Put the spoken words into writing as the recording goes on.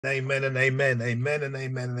Amen and amen, amen and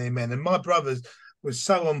amen and amen. And my brothers was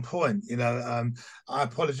so on point. I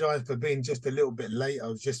apologize for being just a little bit late. I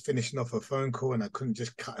was just finishing off a phone call and I couldn't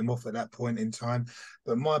just cut him off at that point in time.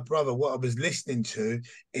 But my brother, what I was listening to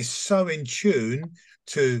is so in tune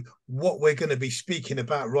to what we're going to be speaking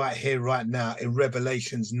about right here, right now in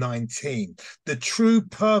Revelations 19. The true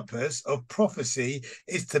purpose of prophecy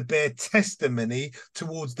is to bear testimony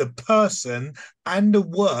towards the person and the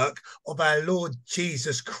work of our Lord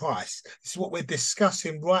Jesus Christ. This is what we're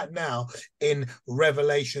discussing right now in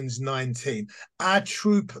Revelations 19.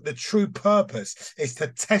 The true purpose is to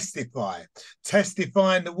testifying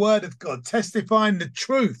the word of God, testifying the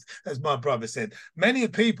truth, as my brother said. Many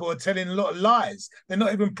people are telling a lot of lies. They're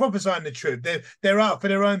not even prophesying the truth. They're out for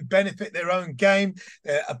their own benefit, their own game,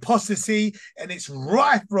 apostasy, and it's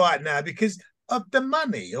rife right now because of the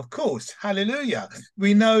money, of course. Hallelujah.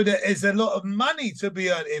 We know that there's a lot of money to be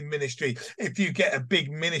earned in ministry. If you get a big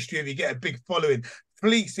ministry, if you get a big following,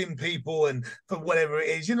 fleecing people and for whatever it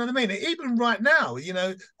is, you know what I mean? Even right now,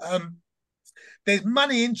 there's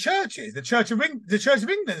money in churches. The Church of England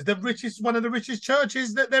is the richest, one of the richest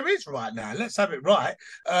churches that there is right now. Let's have it right.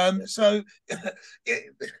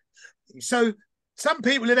 So some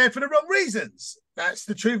people are there for the wrong reasons. That's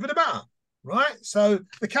the truth of the matter. Right, so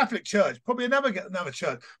the Catholic Church, probably another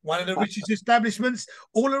church, one of the richest establishments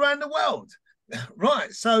all around the world.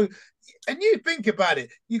 Right, so, and you think about it,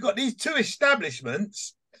 you've got these two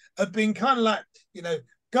establishments have been kind of like,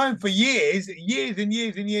 going for years and years and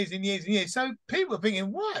years and years and years and years. So people are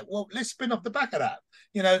thinking, right, well, let's spin off the back of that.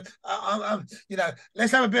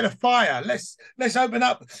 Let's have a bit of fire. Let's open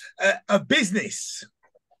up a business.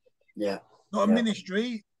 Yeah, not a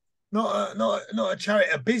ministry, not a charity,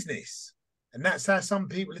 a business. And that's how some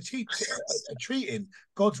people are treating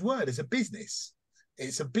God's word as a business.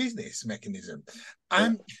 It's a business mechanism.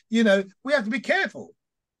 And, we have to be careful.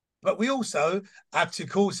 But we also have to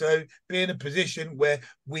be in a position where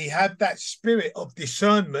we have that spirit of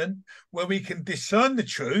discernment, where we can discern the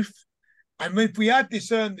truth. And if we have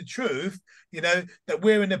discerned the truth, that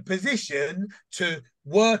we're in a position to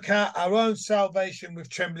work out our own salvation with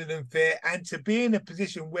trembling and fear, and to be in a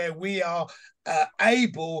position where we are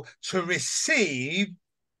able to receive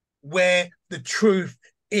where the truth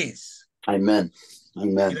is. Amen.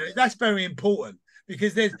 That's very important,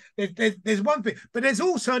 because there's one thing, but there's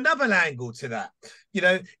also another angle to that.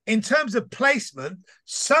 In terms of placement,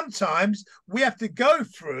 sometimes we have to go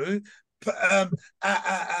through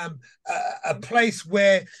a place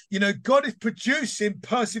where God is producing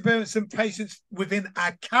perseverance and patience within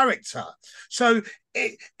our character. So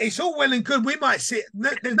it's all well and good. We might see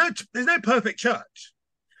there's no perfect church,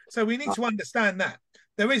 so we need to understand that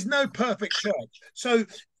there is no perfect church. So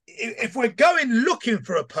if we're going looking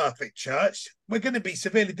for a perfect church, we're going to be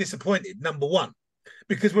severely disappointed. Number one,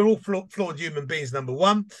 because we're all flawed human beings, number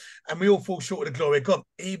one, and we all fall short of the glory of God.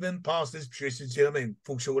 Even pastors, Christians,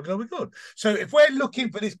 fall short of the glory of God. So if we're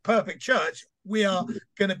looking for this perfect church, we are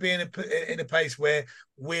going to be in a place where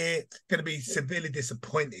we're going to be severely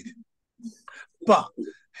disappointed. But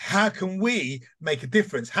how can we make a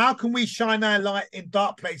difference? How can we shine our light in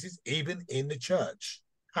dark places, even in the church?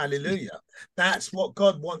 Hallelujah. That's what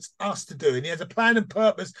God wants us to do. And he has a plan and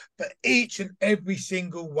purpose for each and every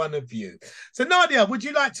single one of you. So Nadia, would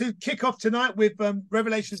you like to kick off tonight with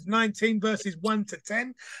Revelations 19 verses 1 to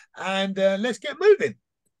 10? And let's get moving.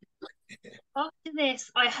 After this,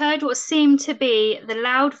 I heard what seemed to be the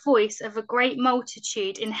loud voice of a great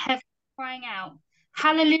multitude in heaven crying out,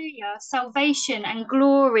 Hallelujah, salvation and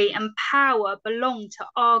glory and power belong to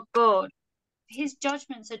our God. His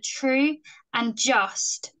judgments are true and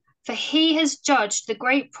just, for he has judged the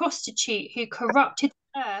great prostitute who corrupted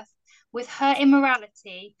the earth with her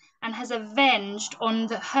immorality, and has avenged on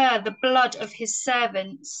her the blood of his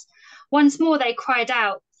servants. Once more they cried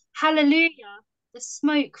out, Hallelujah! The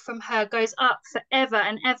smoke from her goes up for ever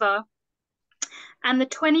and ever. And the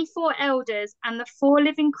 24 elders and the 4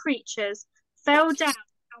 living creatures fell down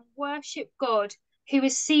and worshipped God, who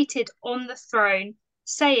is seated on the throne,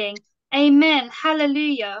 saying, Amen,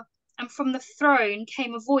 hallelujah. And from the throne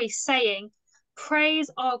came a voice saying, Praise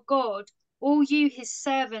our God, all you his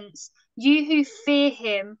servants, you who fear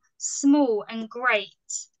him, small and great.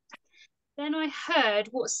 Then I heard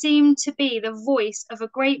what seemed to be the voice of a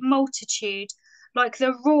great multitude, like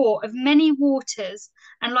the roar of many waters,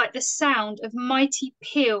 and like the sound of mighty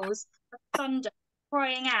peals of thunder,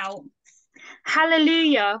 crying out,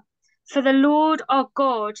 Hallelujah, for the Lord our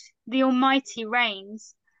God, the Almighty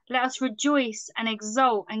reigns. Let us rejoice and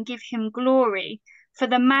exult and give him glory, for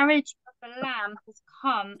the marriage of the Lamb has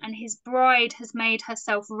come, and his bride has made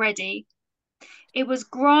herself ready. It was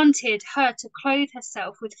granted her to clothe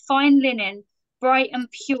herself with fine linen, bright and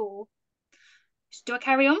pure. Do I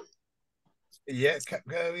carry on? Yeah,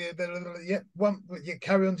 yeah. You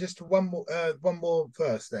carry on just to one more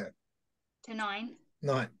verse there. To 9.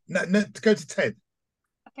 9. No, to go to 10.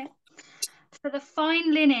 Okay. For the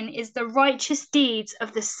fine linen is the righteous deeds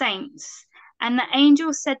of the saints. And the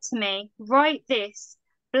angel said to me, write this,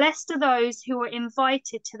 blessed are those who are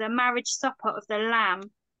invited to the marriage supper of the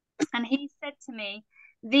Lamb. And he said to me,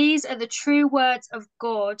 these are the true words of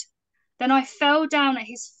God. Then I fell down at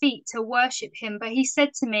his feet to worship him, but he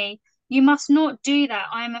said to me, you must not do that.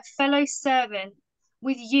 I am a fellow servant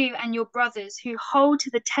with you and your brothers who hold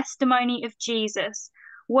to the testimony of Jesus.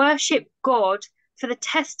 Worship God, for the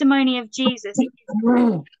testimony of Jesus is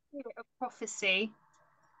the spirit of prophecy.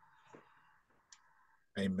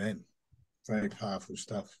 Amen. Very powerful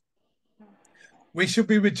stuff. We should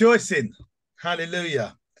be rejoicing.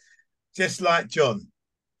 Hallelujah. Just like John,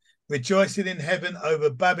 rejoicing in heaven over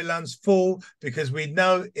Babylon's fall, because we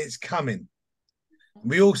know it's coming.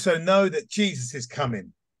 We also know that Jesus is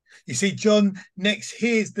coming. You see, John next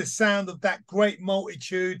hears the sound of that great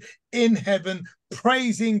multitude in heaven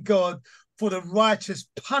praising God for the righteous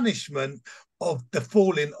punishment of the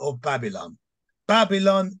falling of Babylon.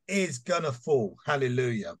 Babylon is gonna fall.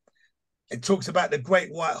 Hallelujah. It talks about the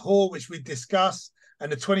great white hall, which we discussed,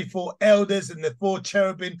 and the 24 elders and the 4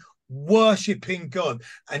 cherubim worshipping God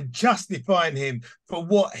and justifying him for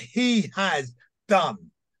what he has done.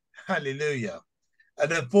 Hallelujah.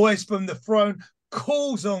 And a voice from the throne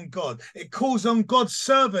calls on God. It calls on God's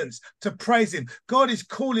servants to praise him. God is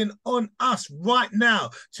calling on us right now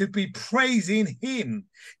to be praising him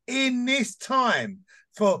in this time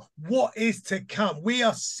for what is to come. We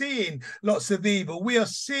are seeing lots of evil. We are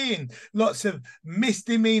seeing lots of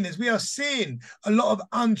misdemeanors. We are seeing a lot of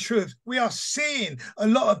untruth. We are seeing a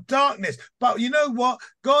lot of darkness. But you know what?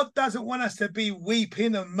 God doesn't want us to be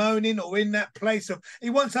weeping and moaning or in that place of, he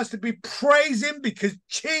wants us to be praising because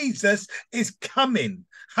Jesus is coming.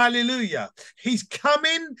 Hallelujah. He's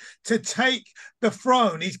coming to take the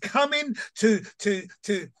throne. He's coming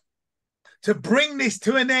to bring this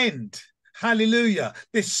to an end. Hallelujah.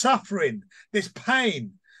 This suffering, this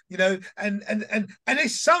pain, you know, and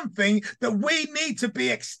it's something that we need to be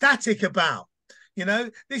ecstatic about. You know,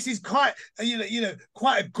 this is quite,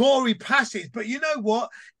 quite a gory passage, but you know what?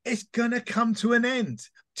 It's going to come to an end.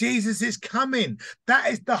 Jesus is coming. That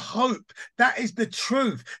is the hope. That is the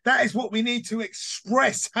truth. That is what we need to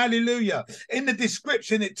express. Hallelujah. In the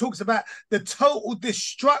description, it talks about the total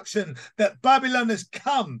destruction that Babylon has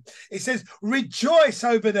come. It says, rejoice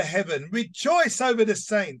over the heaven, rejoice over the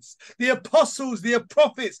saints, the apostles, the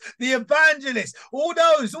prophets, the evangelists, all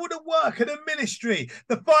the work of the ministry,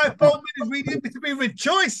 the fivefold ministry. We need to be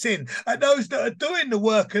rejoicing at those that are doing the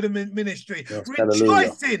work of the ministry, yes,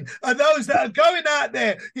 rejoicing at those that are going out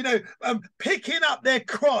there, picking up their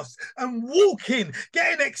cross and walking,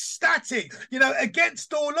 getting ecstatic,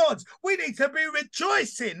 against all odds. We need to be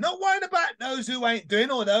rejoicing, not worrying about those who ain't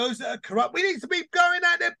doing or those that are corrupt. We need to be going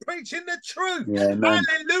out there preaching the truth. Yeah,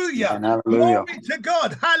 hallelujah. Hallelujah. Glory to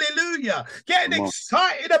God. Hallelujah. Getting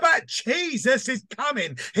excited about Jesus is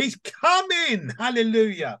coming. He's coming.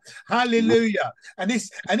 Hallelujah. Hallelujah. And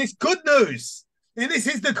it's good news. And this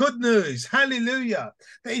is the good news. Hallelujah.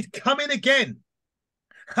 That he's coming again.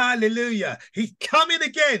 Hallelujah. He's coming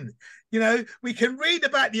again. We can read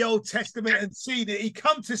about the Old Testament and see that he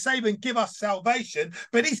come to save and give us salvation,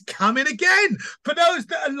 but he's coming again for those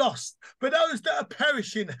that are lost, for those that are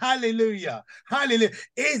perishing. Hallelujah. Hallelujah.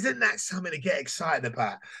 Isn't that something to get excited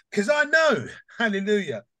about? Because I know,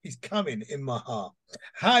 hallelujah, he's coming in my heart.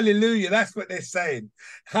 Hallelujah. That's what they're saying.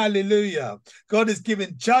 Hallelujah. God has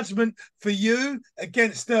given judgment for you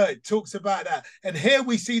against her. It talks about that. And here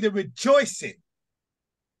we see the rejoicing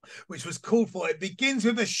which was called for. It begins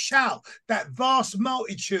with a shout, that vast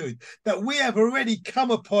multitude that we have already come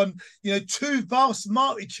upon, 2 vast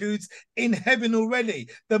multitudes in heaven already.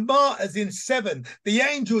 The martyrs in 7, the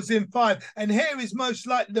angels in 5. And here is most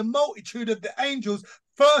likely the multitude of the angels.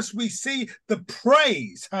 First, we see the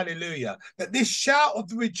praise, hallelujah, that this shout of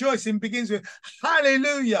the rejoicing begins with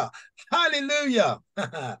hallelujah, hallelujah.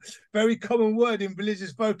 Very common word in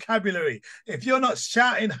religious vocabulary. If you're not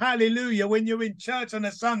shouting hallelujah when you're in church on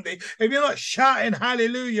a Sunday, if you're not shouting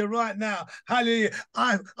hallelujah right now, hallelujah,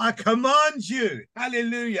 I command you,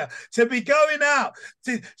 hallelujah, to be going out,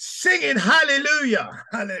 to singing hallelujah,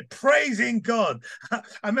 hallelujah, praising God. I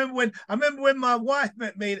remember when my wife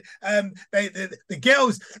met me, the girls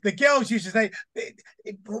girls used to say,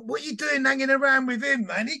 what are you doing hanging around with him,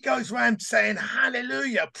 man? He goes around saying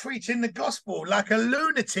hallelujah, preaching the gospel like a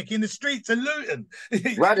lunatic in the streets of Luton.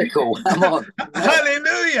 Radical, come on.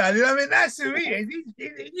 Hallelujah. You know what I mean? That's who he is.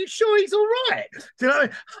 You sure he's all right? Do you know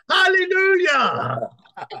what I mean? Hallelujah.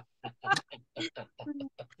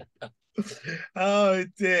 Oh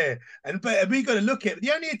dear. But we got to look at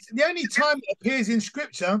the only time it appears in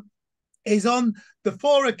scripture is on the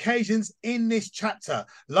 4 occasions in this chapter.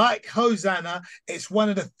 Like Hosanna, it's one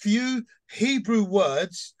of the few Hebrew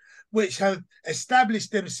words which have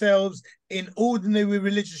established themselves in ordinary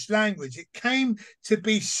religious language. It came to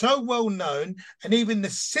be so well known, and even the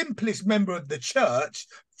simplest member of the church,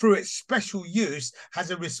 through its special use,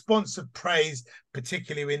 has a response of praise,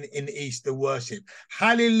 particularly in Easter worship.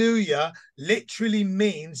 Hallelujah literally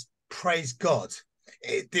means praise God.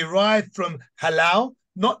 It derived from halal,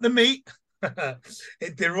 not the meat.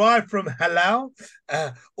 It derived from halal,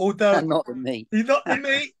 although not the meat, not the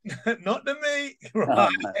meat, not the meat. Right? Oh,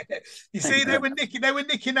 you see, they were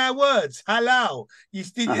nicking our words. Halal. You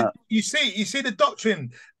see the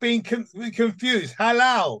doctrine being confused.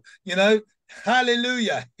 Halal. You know,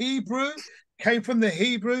 hallelujah. Hebrew came from the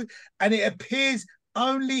Hebrew, and it appears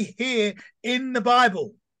only here in the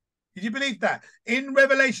Bible. Did you believe that? In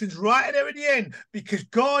Revelations, right there at the end, because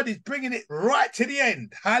God is bringing it right to the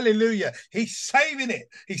end. Hallelujah. He's saving it.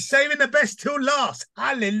 He's saving the best till last.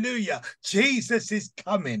 Hallelujah. Jesus is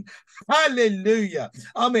coming. Hallelujah.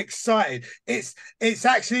 I'm excited. It's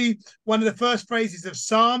actually one of the first phrases of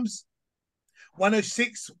Psalms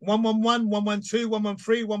 106, 111, 112,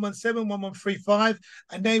 113, 117, 135,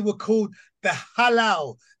 and they were called the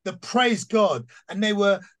Halal, the praise God, and they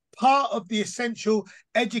were part of the essential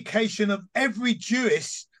education of every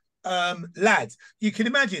Jewish lad. You can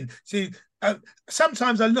imagine. See,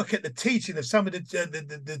 sometimes I look at the teaching of some of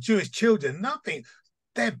the Jewish children, and I think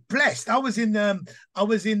they're blessed. I was in what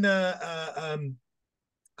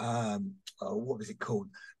was it called?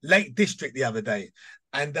 Lake District the other day,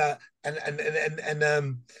 and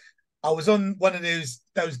I was on one of those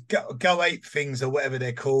Go 8 things or whatever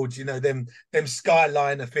they're called, you know, them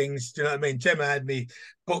Skyliner things. Do you know what I mean? Gemma had me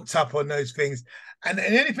booked up on those things, and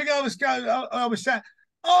anything I was going, I was saying,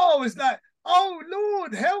 I was like, oh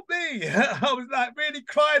Lord, help me! I was like really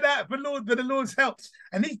crying out for the Lord's help.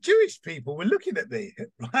 And these Jewish people were looking at me,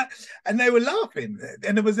 right, and they were laughing.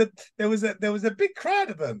 And there was a big crowd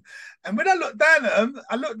of them. And when I looked down at them,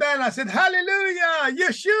 I said, Hallelujah,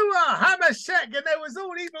 Yeshua, Hamashek, and there was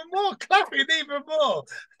all even more clapping, even more.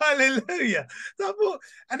 Hallelujah. So I thought,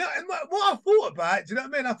 and what I thought about, do you know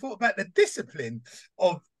what I mean? I thought about the discipline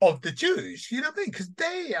of the Jews, you know what I mean? Because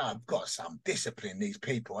they have got some discipline, these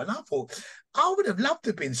people. And I thought, I would have loved to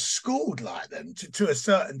have been schooled like them to a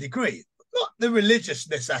certain degree. Not the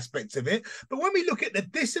religiousness aspects of it, but when we look at the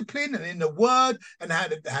discipline and in the word and how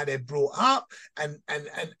they're brought up and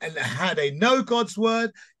how they know God's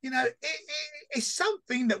word, you know, it's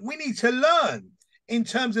something that we need to learn in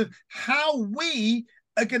terms of how we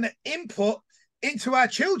are going to input into our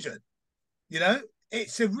children. You know,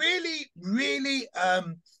 it's a really, really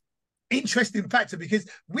interesting factor, because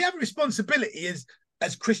we have a responsibility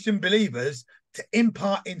as Christian believers to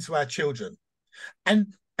impart into our children.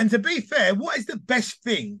 And to be fair, what is the best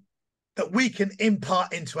thing that we can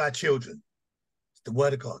impart into our children? It's the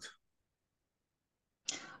word of God.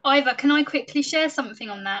 Ivor, can I quickly share something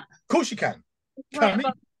on that? Of course you can. Right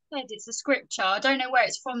above the head, it's a scripture. I don't know where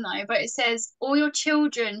it's from though, but it says, all your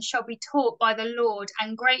children shall be taught by the Lord,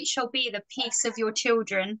 and great shall be the peace of your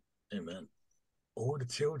children. Amen. All the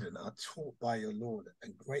children are taught by your Lord,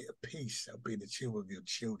 and greater peace shall be the children of your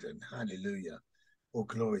children. Hallelujah. All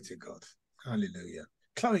glory to God. Hallelujah.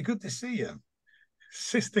 Chloe, good to see you.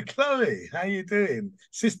 Sister Chloe, how you doing?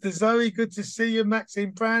 Sister Zoe, good to see you.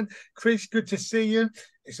 Maxine Brand, Chris, good to see you.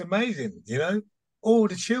 It's amazing, you know, all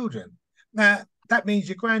the children. Now, that means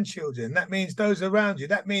your grandchildren. That means those around you.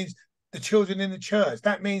 That means the children in the church.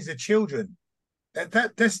 That means the children.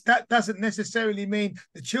 That doesn't necessarily mean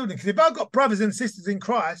the children. Because if I've got brothers and sisters in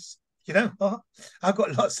Christ, you know what? I've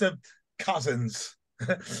got lots of cousins.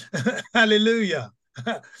 Hallelujah.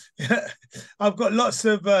 I've got lots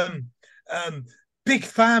of big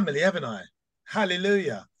family, haven't I?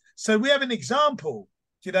 Hallelujah. So we have an example,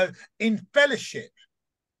 you know, in fellowship.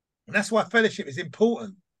 And that's why fellowship is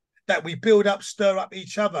important, that we build up, stir up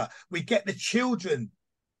each other. We get the children,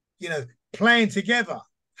 you know, playing together.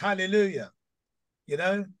 Hallelujah. You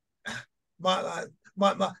know,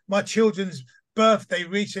 my children's birthday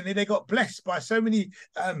recently, they got blessed by so many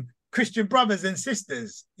Christian brothers and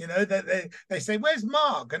sisters, you know, that they say, where's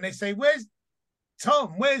Mark? And they say, where's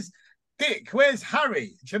Tom? Where's Dick? Where's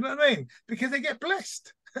Harry? Do you know what I mean? Because they get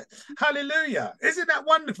blessed. Hallelujah. Isn't that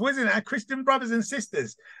wonderful? Isn't it? Our Christian brothers and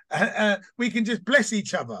sisters, we can just bless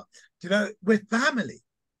each other. You know, we're family.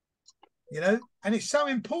 You know, and it's so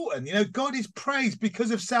important. You know, God is praised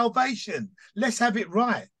because of salvation. Let's have it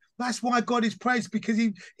right. That's why God is praised, because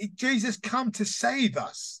Jesus come to save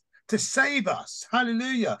us. To save us.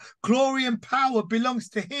 Hallelujah. Glory and power belongs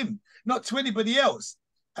to him, not to anybody else.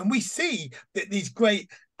 And we see that these great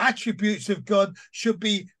attributes of God should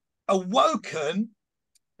be awoken,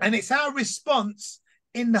 and it's our response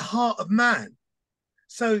in the heart of man.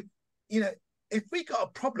 So, you know, if we got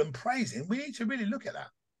a problem praising, we need to really look at that.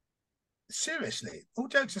 Seriously, all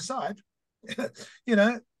jokes aside, you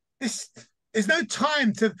know, there's no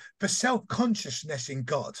time for self-consciousness in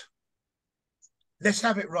God. Let's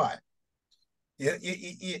have it right.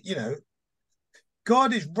 You know,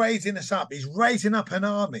 God is raising us up. He's raising up an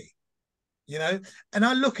army, you know. And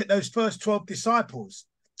I look at those first 12 disciples.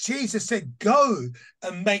 Jesus said, go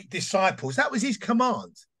and make disciples. That was his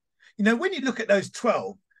command. You know, when you look at those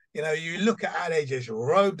 12, you know, you look at how they just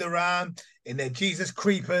roved around in their Jesus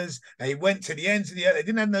creepers. They went to the ends of the earth. They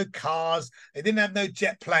didn't have no cars. They didn't have no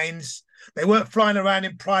jet planes. They weren't flying around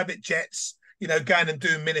in private jets, you know, going and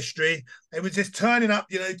doing ministry. They were just turning up,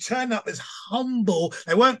 you know, turning up as humble.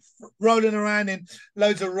 They weren't rolling around in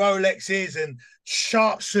loads of Rolexes and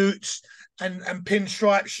sharp suits and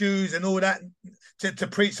pinstripe shoes and all that to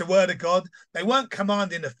preach the word of God. They weren't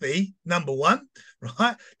commanding a fee, number one,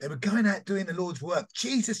 right? They were going out doing the Lord's work.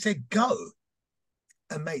 Jesus said, go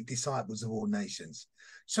and make disciples of all nations.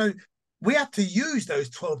 So we have to use those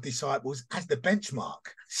 12 disciples as the benchmark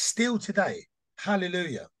still today.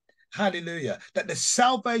 Hallelujah. Hallelujah. That the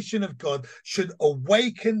salvation of God should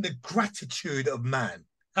awaken the gratitude of man.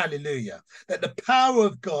 Hallelujah. That the power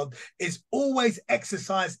of God is always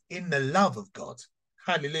exercised in the love of God.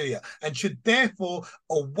 Hallelujah. And should therefore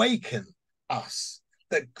awaken us.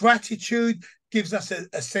 That gratitude gives us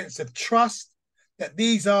a sense of trust, that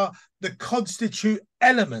these are the constitute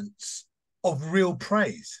elements of real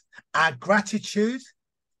praise. Our gratitude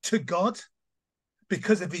to God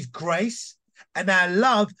because of his grace, and our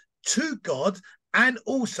love to God and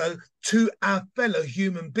also to our fellow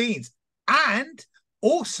human beings, and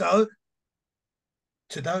also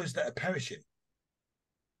to those that are perishing,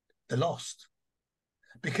 the lost.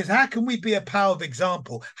 Because how can we be a power of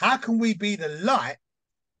example? How can we be the light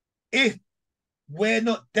if we're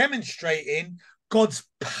not demonstrating God's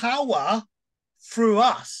power through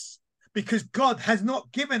us? Because God has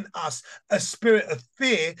not given us a spirit of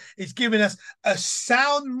fear. He's given us a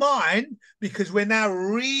sound mind, because we're now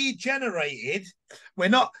regenerated. We're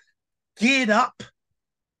not geared up.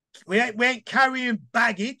 We ain't carrying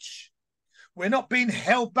baggage. We're not being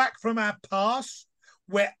held back from our past.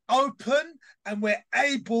 We're open and we're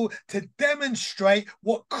able to demonstrate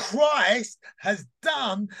what Christ has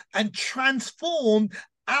done and transformed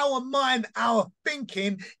our mind, our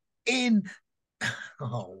thinking in.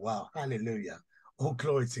 Oh, wow. Hallelujah. Oh,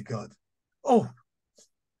 glory to God. Oh,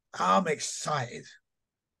 I'm excited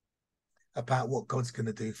about what God's going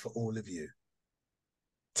to do for all of you,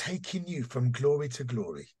 taking you from glory to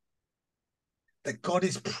glory. That God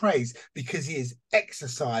is praised because he has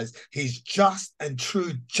exercised his just and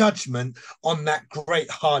true judgment on that great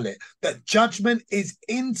harlot. That judgment is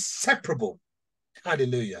inseparable.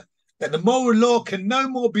 Hallelujah. That the moral law can no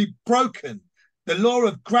more be broken. The law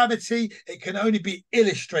of gravity, it can only be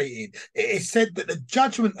illustrated. It is said that the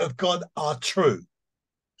judgment of God are true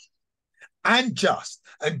and just.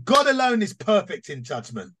 And God alone is perfect in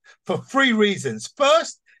judgment for three reasons.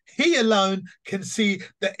 First, he alone can see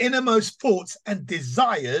the innermost thoughts and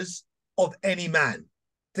desires of any man.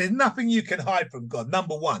 There's nothing you can hide from God.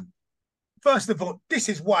 Number one. First of all, this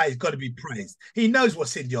is why he's got to be praised. He knows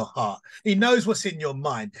what's in your heart. He knows what's in your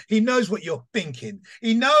mind. He knows what you're thinking.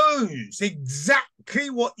 He knows exactly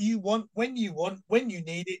what you want, when you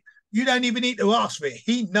need it. You don't even need to ask for it.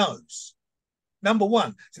 He knows. Number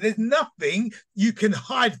one. So there's nothing you can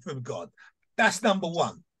hide from God. That's number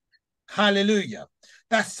one. Hallelujah.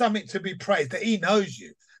 That's something to be praised, that he knows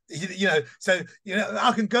you. You know, so, you know,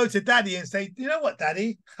 I can go to Daddy and say, you know what,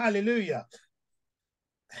 Daddy? Hallelujah.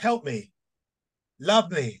 Help me.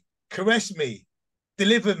 Love me, caress me,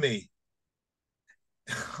 deliver me.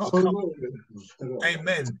 Oh,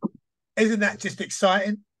 amen. Isn't that just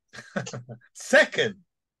exciting? Second,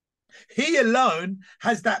 he alone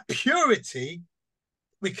has that purity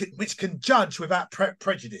which can judge without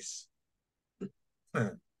prejudice.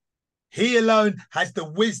 He alone has the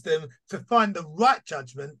wisdom to find the right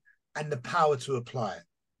judgment and the power to apply it.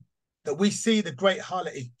 That we see the great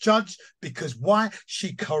harlot is judged because why?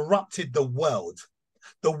 She corrupted the world.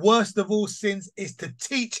 The worst of all sins is to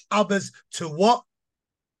teach others to what?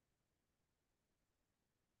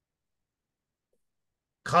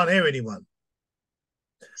 Can't hear anyone.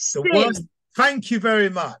 Sin. The worst. Thank you very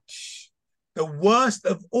much. The worst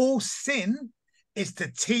of all sin is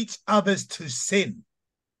to teach others to sin.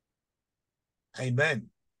 Amen.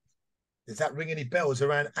 Does that ring any bells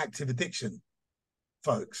around active addiction,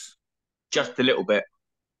 folks? Just a little bit.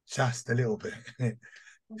 Just a little bit.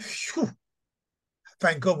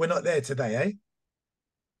 Thank God we're not there today, eh?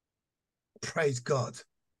 Praise God.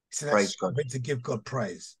 So that's something to give God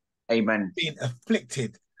praise. Amen. Being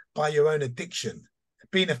afflicted by your own addiction,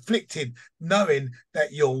 being afflicted knowing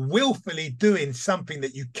that you're willfully doing something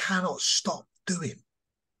that you cannot stop doing.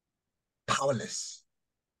 Powerless.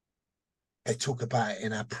 They talk about it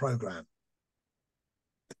in our program.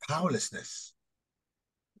 The powerlessness.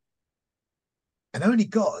 And only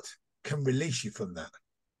God can release you from that.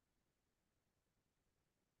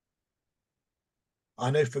 I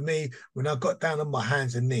know for me, when I got down on my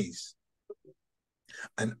hands and knees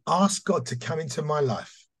and asked God to come into my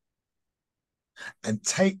life and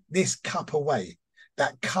take this cup away,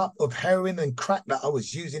 that cup of heroin and crack that I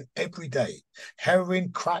was using every day,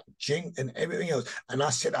 heroin, crack, gin, and everything else. And I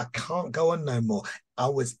said, I can't go on no more. I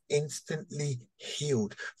was instantly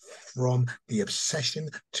healed from the obsession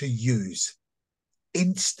to use.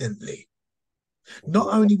 Instantly. Not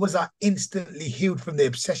only was I instantly healed from the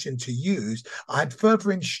obsession to use, I had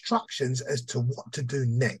further instructions as to what to do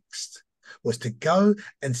next, was to go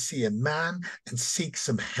and see a man and seek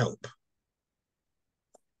some help.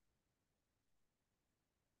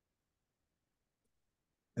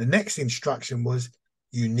 The next instruction was,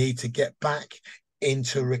 you need to get back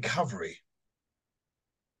into recovery.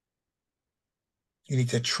 You need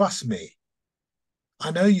to trust me.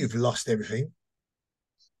 I know you've lost everything,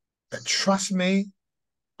 but trust me,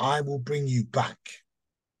 I will bring you back.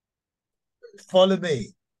 Follow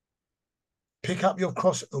me. Pick up your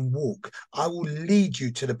cross and walk. I will lead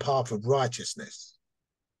you to the path of righteousness.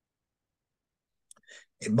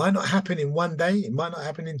 It might not happen in one day. It might not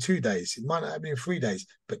happen in 2 days. It might not happen in 3 days,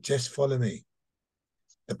 but just follow me.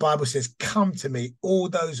 The Bible says, come to me, all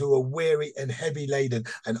those who are weary and heavy laden,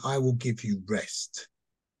 and I will give you rest.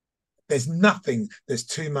 There's nothing that's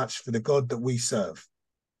too much for the God that we serve.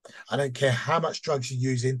 I don't care how much drugs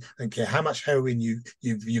you're using. I don't care how much heroin you've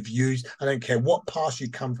used. I don't care what past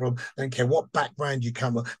you come from. I don't care what background you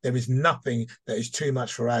come from. There is nothing that is too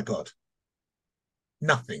much for our God.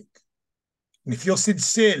 Nothing. And if you're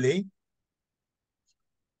sincerely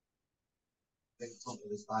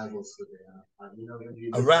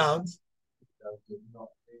around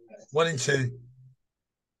wanting to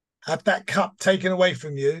have that cup taken away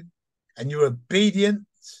from you and you're obedient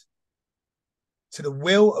to the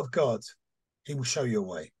will of God, he will show you a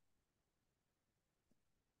way.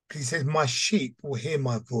 Because he says, my sheep will hear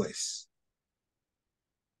my voice.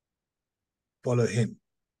 Follow him.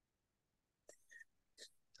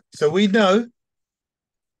 So we know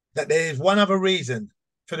that there is one other reason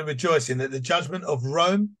for the rejoicing, that the judgment of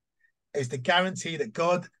Rome is the guarantee that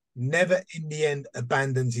God never in the end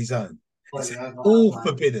abandons his own. It's all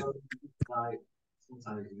forbidden.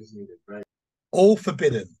 All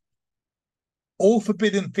forbidden. All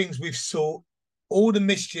forbidden things we've sought, all the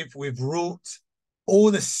mischief we've wrought,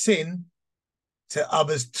 all the sin to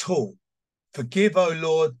others taught. Forgive, O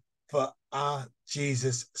Lord, for our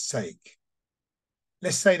Jesus' sake.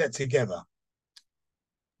 Let's say that together.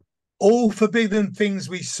 All forbidden things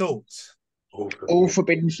we sought. All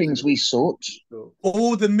forbidden things we sought.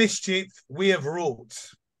 All the mischief we have wrought.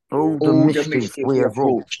 All the mischief we have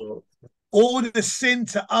wrought. All the sin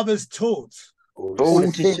to others taught. All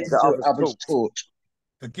the sin to others taught.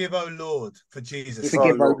 Forgive, O Lord, for Jesus.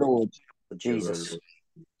 Forgive, O Lord, for Jesus.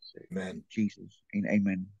 Amen. Jesus.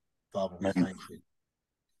 Amen. Father, we thank you.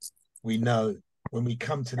 We know when we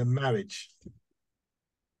come to the marriage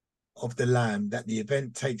of the Lamb that the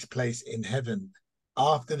event takes place in heaven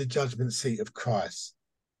after the judgment seat of Christ.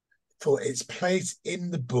 For its place in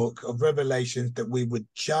the book of Revelations that we would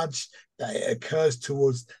judge that it occurs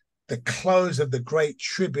towards the close of the great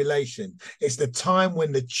tribulation. It's the time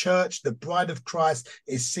when the church, the bride of Christ,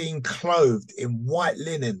 is seen clothed in white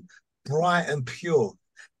linen, bright and pure.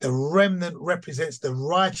 The remnant represents the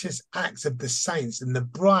righteous acts of the saints, and the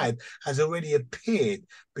bride has already appeared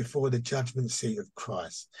before the judgment seat of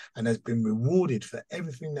Christ and has been rewarded for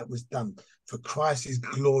everything that was done for Christ's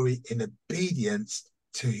glory in obedience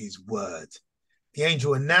to his word. the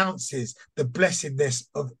angel announces the blessedness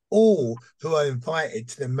of all who are invited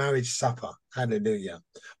to the marriage supper. Hallelujah.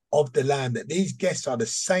 Of the Lamb, that these guests are the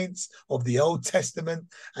saints of the Old Testament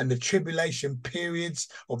and the tribulation periods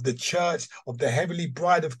of the church of the heavenly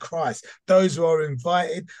bride of Christ. Those who are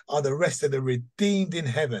invited are the rest of the redeemed in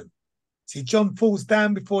heaven. See, John falls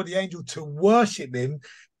down before the angel to worship him,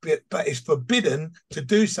 but is forbidden to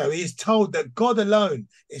do so. He is told that God alone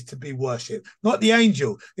is to be worshipped, not the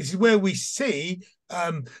angel. This is where we see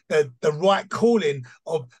the right calling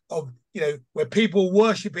of where people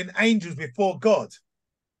worshiping angels before God.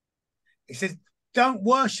 He says, don't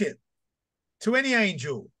worship to any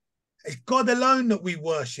angel. It's God alone that we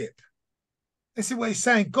worship. This is what he's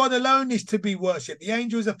saying. God alone is to be worshipped. The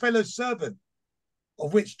angel is a fellow servant,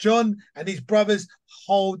 of which John and his brothers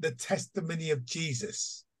hold the testimony of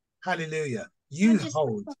Jesus. Hallelujah. You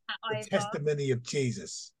hold the testimony of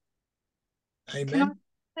Jesus. Amen. Can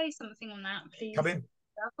I say something on that, please? Come in.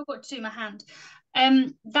 I forgot to do my hand.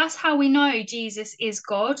 That's how we know Jesus is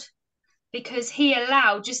God, because he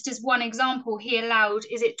allowed, just as one example, he allowed,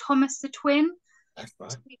 is it Thomas the twin? That's right.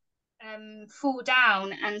 To, fall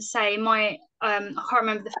down and say, I can't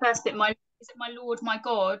remember the first bit, is it my Lord, my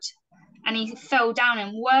God? And he fell down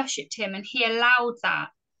and worshipped him, and he allowed that.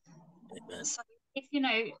 Amen. So if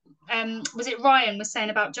was it Ryan was saying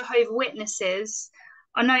about Jehovah's Witnesses?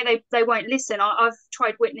 I know they won't listen. I've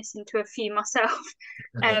tried witnessing to a few myself.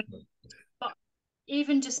 But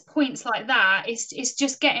even just points like that, it's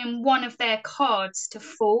just getting one of their cards to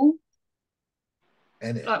fall.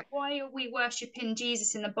 Like, why are we worshipping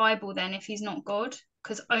Jesus in the Bible then if he's not God?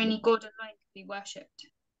 Because only God alone can be worshipped.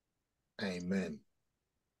 Amen.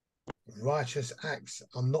 Righteous acts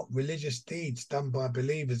are not religious deeds done by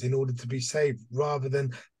believers in order to be saved, rather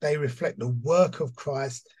than they reflect the work of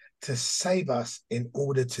Christ to save us in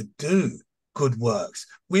order to do good works.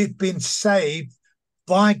 We've been saved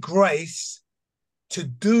by grace to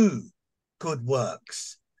do good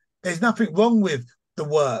works. There's nothing wrong with the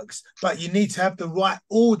works, but you need to have the right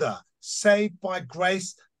order. Saved by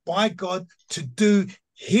grace, by God, to do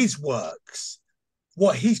his works,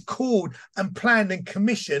 what he's called and planned and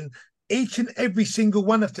commissioned each and every single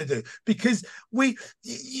one of us to do. Because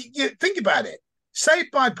you think about it,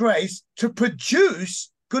 saved by grace to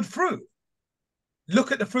produce good fruit.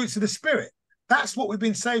 Look at the fruits of the Spirit. That's what we've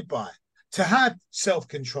been saved by. To have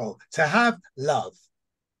self-control, to have love,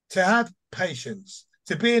 to have patience,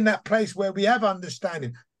 to be in that place where we have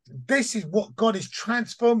understanding. This is what God is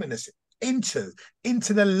transforming us into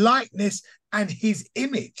the likeness and his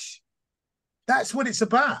image. That's what it's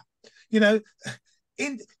about.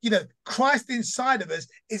 Christ inside of us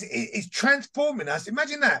is transforming us.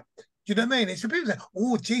 Imagine that. Do you know what I mean? It's for people say,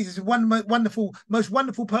 "Oh, Jesus is one most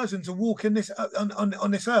wonderful person to walk in this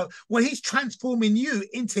on this earth." Well, he's transforming you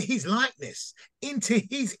into his likeness, into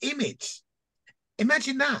his image.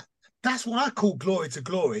 Imagine that. That's what I call glory to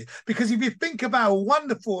glory. Because if you think about how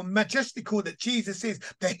wonderful and majestical that Jesus is,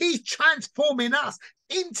 that he's transforming us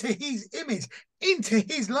into his image, into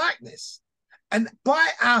his likeness. And by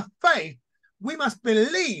our faith, we must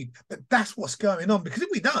believe that that's what's going on. Because if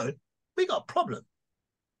we don't, we got a problem.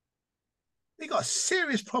 We got a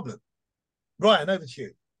serious problem. Ryan, over to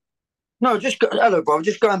you. No, hello, bro.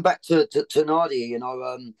 Just going back to Nadia,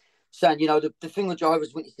 saying, the thing with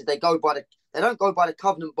Jehovah's Witnesses, they don't go by the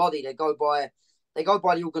covenant body, they go by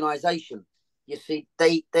the organization. You see,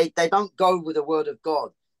 they don't go with the word of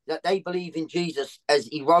God. That they believe in Jesus as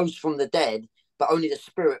he rose from the dead, but only the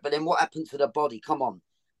spirit. But then what happened to the body? Come on.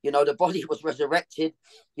 The body was resurrected,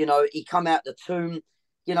 he come out the tomb,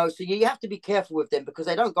 so you have to be careful with them, because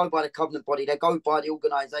they don't go by the covenant body, they go by the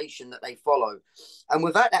organization that they follow. And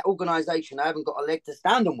without that organization, they haven't got a leg to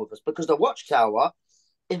stand on with us, because the watchtower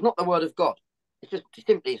is not the word of God. It's just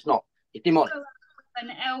simply, it's not. It's demonic.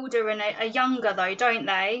 An elder and a younger, though, don't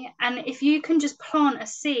they? And if you can just plant a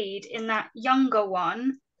seed in that younger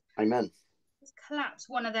one, amen, just collapse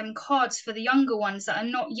one of them cards for the younger ones that are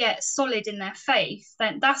not yet solid in their faith,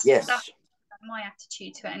 then that's my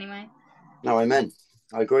attitude to it anyway. No, amen.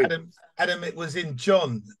 I agree. Adam, it was in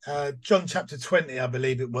John chapter 20, I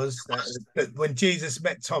believe it was, that when Jesus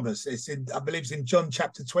met Thomas. I believe it's in John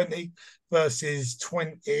chapter 20, verses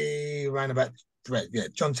 20, around about,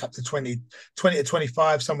 John chapter 20 to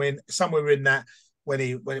 25, somewhere in that, when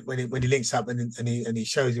he links up and he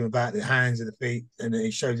shows him about the hands and the feet, and then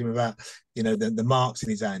he shows him about the marks in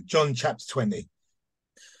his hand. John chapter 20.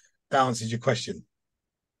 That answers your question.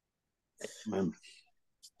 Amen.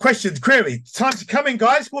 Questions, query. Time to come in,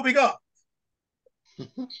 guys. What we got?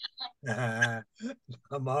 Mark,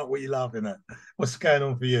 what are you laughing at? What's going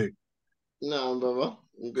on for you? No, brother.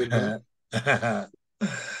 I'm good, man.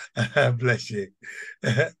 Bless you.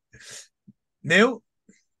 Neil?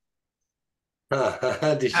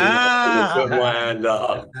 Did you not put my hand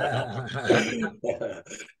up?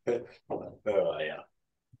 Oh,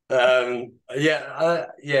 yeah.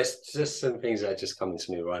 Yes, just some things that are just coming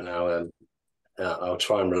to me right now, and I'll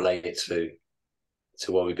try and relate it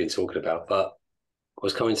to what we've been talking about. But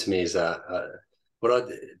what's coming to me is that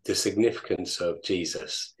the significance of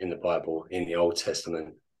Jesus in the Bible, in the Old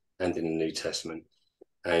Testament and in the New Testament,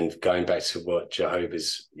 and going back to what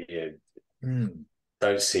Jehovah's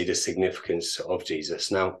don't see the significance of Jesus.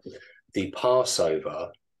 Now, the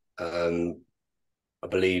Passover, I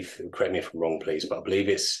believe, correct me if I'm wrong, please, but I believe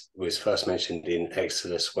it was first mentioned in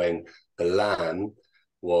Exodus when the lamb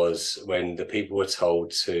when the people were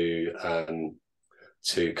told to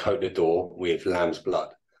coat the door with lamb's blood.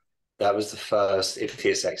 That was the first, if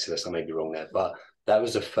it's Exodus, I may be wrong there, but that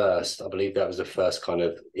was the first, I believe that was the first kind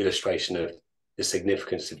of illustration of the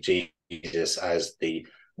significance of Jesus as to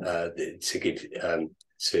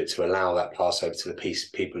allow that Passover to the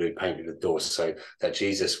people who painted the doors, so that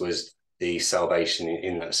Jesus was the salvation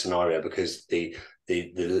in that scenario, because the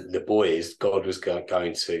boys, God was going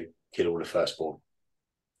to kill all the firstborn.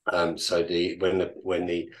 So when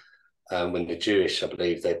the Jewish, I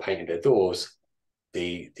believe, they painted their doors,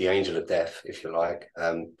 the angel of death, if you like,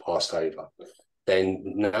 passed over. Then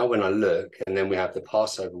now when I look, and then we have the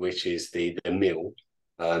Passover, which is the meal,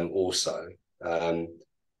 also,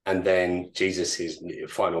 and then Jesus'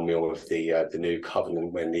 final meal of the new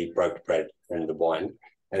covenant when he broke bread and the wine.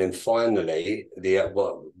 And then finally,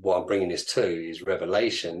 what I'm bringing this to is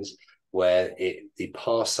Revelations, where the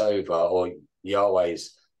Passover, or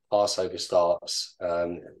Yahweh's Passover, starts,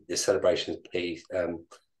 the celebration of peace,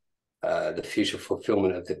 the future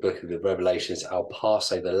fulfillment of the book of the Revelations. Our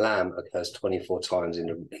Passover lamb occurs 24 times in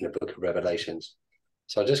the book of Revelations.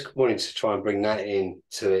 So I just wanted to try and bring that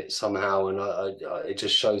into it somehow, and it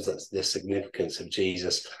just shows that the significance of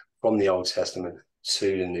Jesus from the Old Testament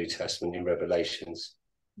to the New Testament in Revelations.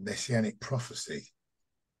 Messianic prophecy.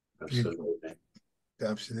 Absolutely. Beautiful.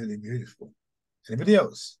 Absolutely beautiful. Anybody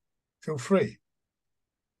else? Feel free.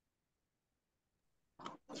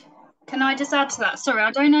 Can I just add to that? Sorry,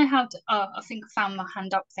 I don't know how to. Oh, I think I found my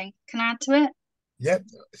hand up thing. Can I add to it? Yep.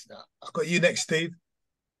 I've got you next, Steve.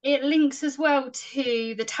 It links as well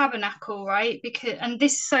to the tabernacle, right?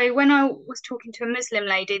 So when I was talking to a Muslim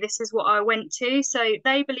lady, this is what I went to. So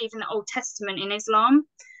they believe in the Old Testament in Islam.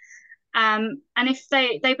 And if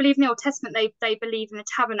they believe in the Old Testament, they believe in the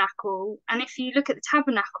tabernacle. And if you look at the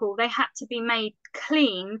tabernacle, they had to be made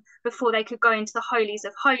clean before they could go into the holies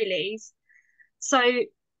of holies. So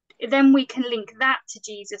then we can link that to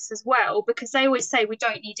Jesus as well, because they always say we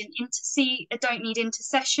don't need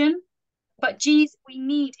intercession. But Jesus, we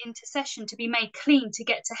need intercession to be made clean, to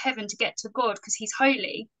get to heaven, to get to God, because he's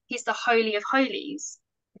holy. He's the Holy of Holies.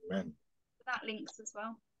 Amen. That links as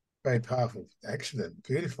well. Very powerful. Excellent.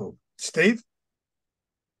 Beautiful. Steve?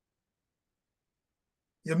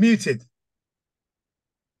 You're muted.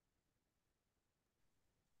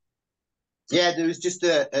 Yeah, there was just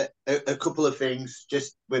a couple of things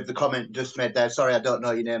just with the comment just made there. Sorry, I don't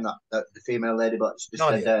know your name, that the female lady, but she just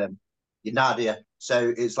Nadia. said Nadia.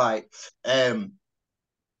 So it's like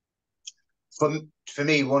for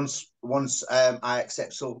me, once I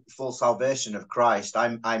accept full salvation of Christ,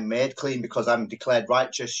 I'm made clean because I'm declared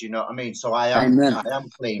righteous. You know what I mean? So I am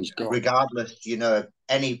clean, regardless. You know,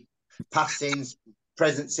 any past sins,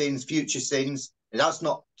 present sins, future sins. That's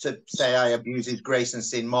not to say I abuse His grace and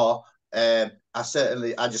sin more. I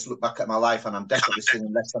just look back at my life and I'm definitely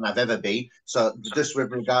sinning less than I've ever been. So just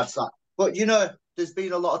with regards to that, but you know, there's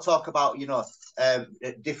been a lot of talk about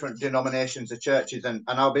different denominations of churches, and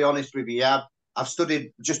I'll be honest with you, yeah, I've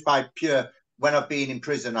studied just by pure, when I've been in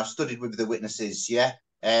prison, I've studied with the witnesses, yeah,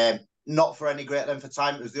 not for any great length of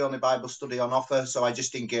time. It was the only Bible study on offer, so I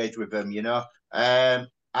just engaged with them, you know, and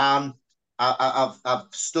I've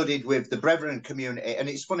studied with the Brethren community, and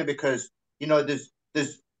it's funny because you know there's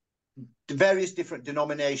various different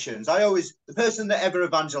denominations. The person that ever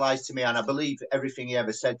evangelized to me, and I believe everything he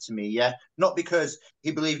ever said to me, yeah, not because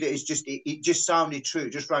he believed it, it just sounded true,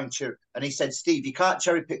 it just rang true. And he said, Steve, you can't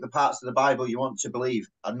cherry pick the parts of the Bible you want to believe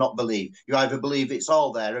and not believe. You either believe it's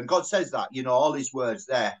all there, and God says that, you know, all his words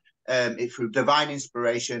there, it's through divine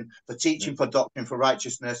inspiration, for teaching, for doctrine, for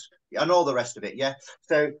righteousness, and all the rest of it, yeah.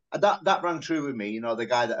 So that rang true with me, you know, the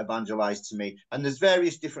guy that evangelized to me. And there's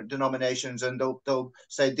various different denominations, and they'll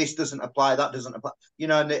say this doesn't apply, that doesn't apply, you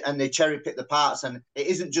know, and they cherry pick the parts. And it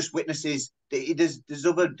isn't just witnesses. There's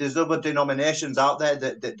other denominations out there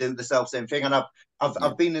that do the self same thing. And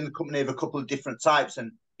I've been in the company of a couple of different types,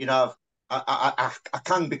 and you know, I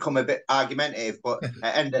can become a bit argumentative, but at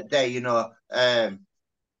the end of the day,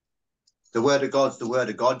 the word of God's the word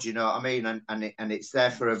of God, you know what I mean? And it's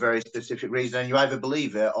there for a very specific reason. And you either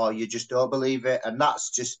believe it or you just don't believe it. And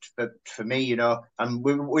that's just for me, you know. And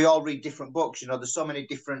we all read different books, you know. There's so many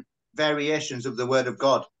different variations of the word of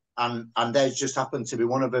God, and there's just happened to be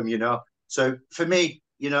one of them, you know. So for me,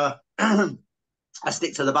 you know, I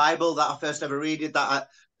stick to the Bible that I first ever read it, that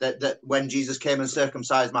when Jesus came and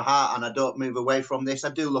circumcised my heart, and I don't move away from this. I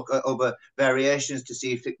do look at other variations to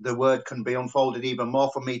see if the word can be unfolded even more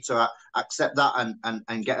for me to accept that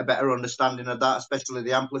and get a better understanding of that, especially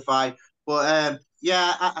the Amplified. But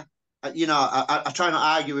yeah, I try not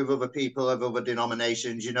to argue with other people of other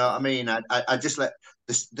denominations, you know what I mean? I just let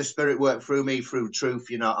the Spirit work through me through truth,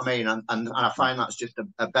 you know what I mean? And I find that's just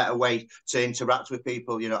a better way to interact with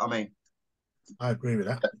people, you know what I mean? I agree with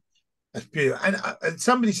that. That's beautiful. And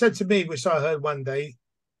somebody said to me, which I heard one day,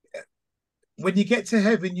 when you get to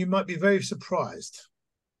heaven, you might be very surprised.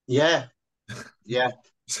 Yeah. Yeah.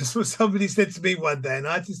 That's what somebody said to me one day. And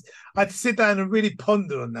I had to sit down and really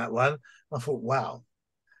ponder on that one. I thought, wow.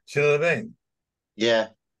 Do you know what I mean? Yeah.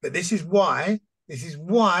 But this is why,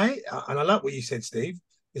 and I like what you said, Steve,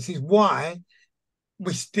 this is why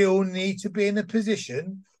we still need to be in a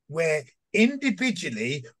position where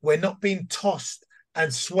individually we're not being tossed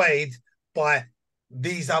and swayed by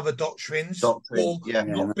these other doctrines or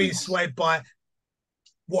not being swayed by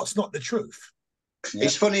what's not the truth. Yeah.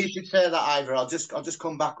 It's funny you should say that, Ivor. I'll just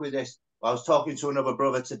come back with this. I was talking to another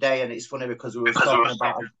brother today, and it's funny because we were talking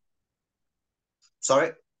about.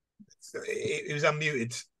 Sorry, it was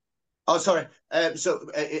unmuted. Oh, sorry. I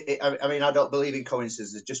mean, I don't believe in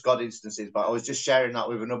coincidences, just God instances. But I was just sharing that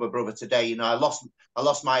with another brother today. You know, I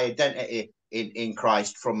lost my identity in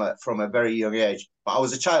Christ from a very young age. But I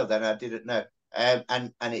was a child then; I didn't know.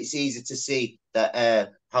 And it's easy to see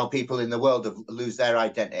that how people in the world lose their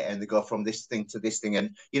identity and they go from this thing to this thing.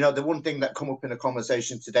 And you know, the one thing that come up in a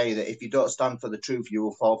conversation today, that if you don't stand for the truth, you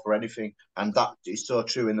will fall for anything, and that is so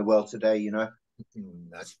true in the world today. You know.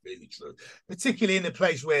 That's really true, particularly in a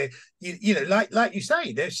place where you know, like you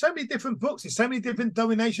say, there's so many different books, there's so many different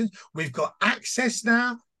dominations. We've got access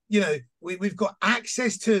now. You know, we've got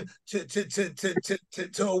access to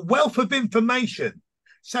a wealth of information.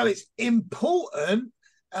 So it's important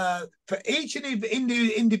for each and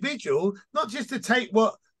every individual not just to take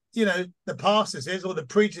what, you know, the pastor says or the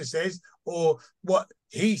preacher says or what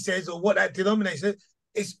he says or what that denomination says.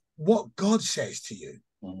 It's what God says to you.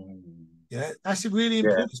 Yeah, that's really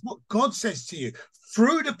important. It's what God says to you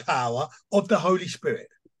through the power of the Holy Spirit.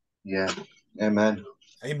 Yeah. Amen.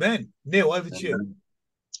 Amen. Neil, over to you.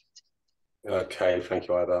 Okay, thank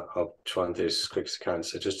you, Ivor. I'll try and do this as quick as I can.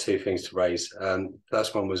 So just two things to raise.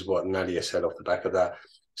 First one was what Nadia said off the back of that.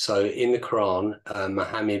 So in the Quran,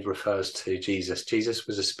 Muhammad refers to Jesus. Jesus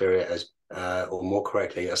was a spirit, or more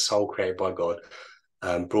correctly, a soul created by God,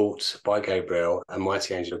 brought by Gabriel, a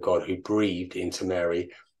mighty angel of God, who breathed into Mary.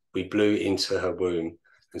 We blew into her womb,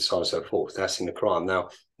 and so on and so forth. That's in the Quran.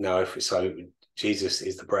 Now, so Jesus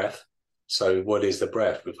is the breath. So what is the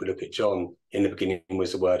breath? If we look at John, in the beginning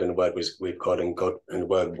was the Word, and the Word was with God, and the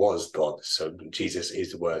Word was God. So Jesus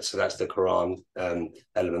is the Word. So that's the Quran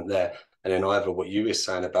element there. And then Ivor, what you were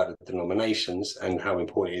saying about the denominations and how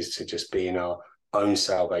important it is to just be in our own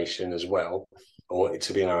salvation as well, or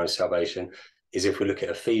to be in our own salvation, is if we look at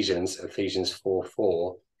Ephesians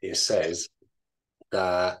 4:4, it says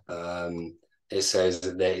that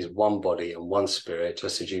that there is one body and one spirit,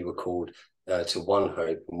 just as you were called to one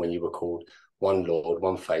hope, and when you were called one Lord,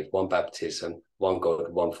 one faith, one baptism, one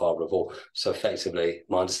God, one Father of all. So effectively,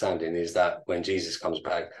 my understanding is that when Jesus comes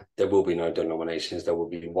back, there will be no denominations. There will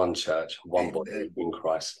be one church, one body in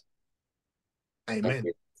Christ. Amen.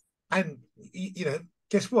 And, you know,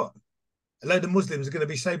 guess what? A load of Muslims are going to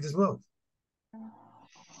be saved as well.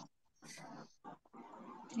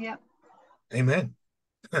 Yeah. Amen.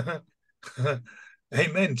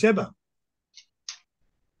 Amen. Gemma.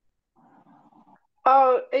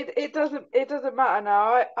 Oh, it doesn't matter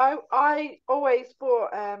now. I always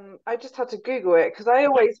thought I just had to Google it because I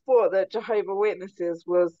always thought that Jehovah's Witnesses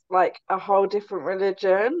was like a whole different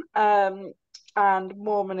religion. And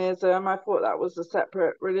Mormonism, I thought that was a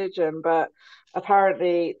separate religion, but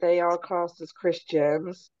apparently they are classed as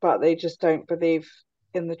Christians, but they just don't believe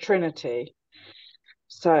in the Trinity.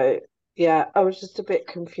 So yeah, I was just a bit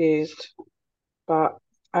confused, but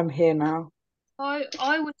I'm here now.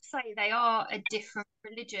 I would say they are a different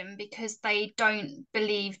religion because they don't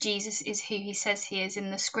believe Jesus is who he says he is in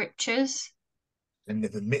the scriptures. And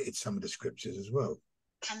they've omitted some of the scriptures as well.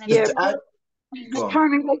 Yeah,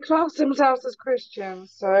 apparently they class themselves as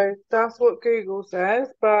Christians, so that's what Google says.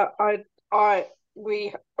 But I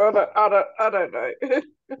don't know.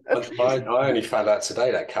 I only found out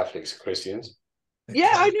today that Catholics are Christians.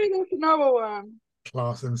 Yeah, I knew there was another one.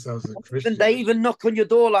 Class themselves as And Christians. they even knock on your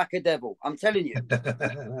door like a devil. I'm telling you.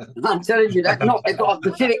 I'm telling you, that knock, they've got a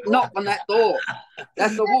specific knock on that door.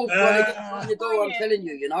 That's the wolf when they get on your door, I'm telling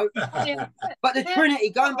you, you know. But the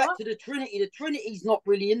Trinity, going back to the Trinity's not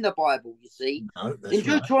really in the Bible, you see. No, In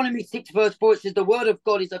Deuteronomy 6 verse 4, it says the word of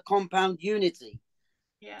God is a compound unity.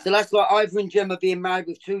 Yeah. So that's like Ivor and Gemma being married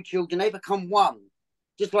with 2 children. They become one.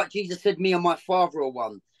 Just like Jesus said, me and my Father are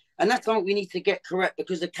one. And that's something we need to get correct,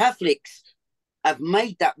 because the Catholics have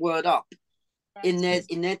made that word up in their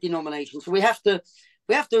denomination. So we have to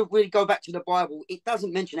really go back to the Bible. It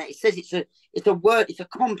doesn't mention that. It says it's a word, it's a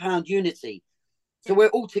compound unity. So we're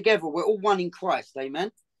all together, we're all one in Christ.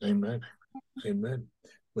 Amen. Amen. Amen.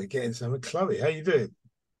 We're getting some. Chloe, how you doing?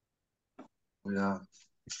 Yeah.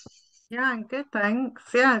 Yeah, I'm good, thanks.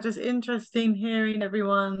 Yeah, just interesting hearing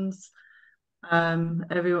everyone's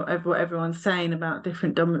what everyone's saying about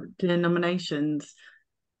different denominations,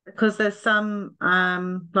 because there's some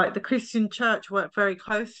like the Christian church work very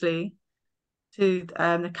closely to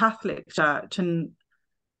the Catholic Church, and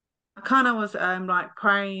I kind of was like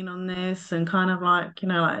praying on this and kind of like,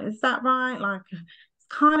 like, is that right? Like, it's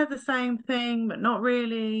kind of the same thing, but not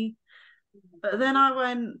really. But then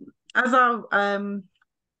as I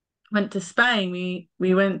went to Spain,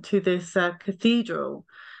 we went to this cathedral,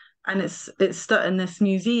 and it's in this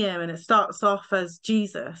museum, and it starts off as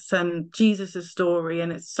Jesus and Jesus's story,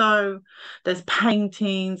 and there's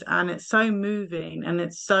paintings, and it's so moving, and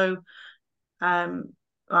it's so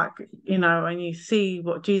like, when you see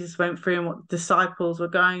what Jesus went through and what the disciples were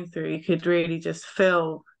going through, you could really just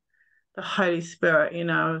feel the Holy Spirit.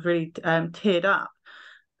 I was really teared up.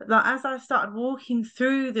 But like, as I started walking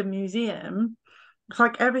through the museum, it's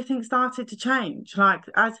like everything started to change. Like,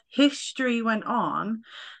 as history went on,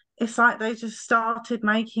 it's like they just started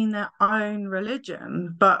making their own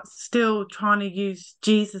religion, but still trying to use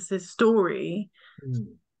Jesus's story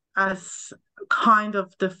as kind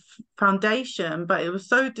of the foundation. But it was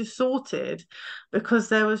so distorted, because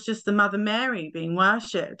there was just the Mother Mary being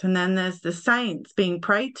worshipped, and then there's the saints being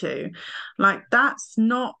prayed to. Like, that's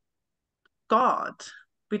not God.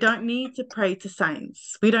 We don't need to pray to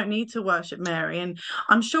saints. We don't need to worship Mary. And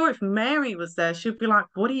I'm sure if Mary was there, she'd be like,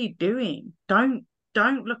 what are you doing? Don't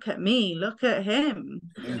look at me, look at him.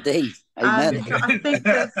 Indeed. Amen. So I think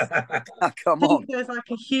there's like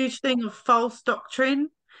a huge thing of false doctrine,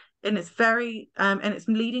 and it's very and it's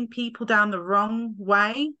leading people down the wrong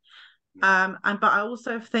way. But I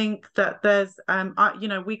also think that there's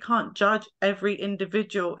we can't judge every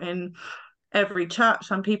individual in every church.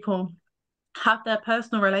 Some people have their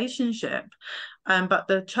personal relationship, but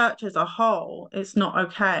the church as a whole, it's not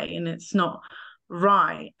okay, and it's not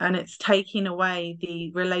right, and it's taking away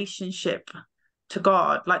the relationship to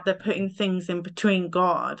God. Like, they're putting things in between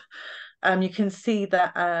God. You can see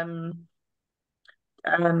that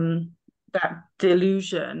that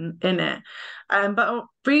delusion in it. But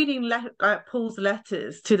reading Paul's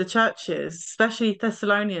letters to the churches, especially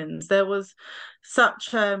Thessalonians, there was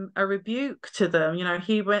such a rebuke to them.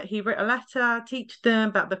 He wrote a letter teaching them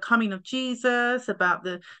about the coming of Jesus, about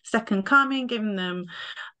the second coming, giving them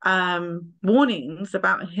warnings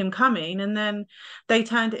about him coming, and then they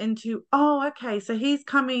turned it into, oh, okay, so he's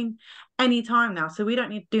coming anytime now, so we don't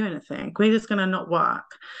need to do anything, we're just going to not work.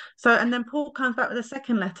 So, and then Paul comes back with a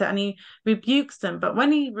second letter, and he rebukes them. But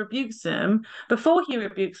when he rebukes them, before he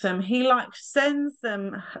rebukes them, he like sends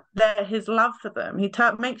them his love for them. He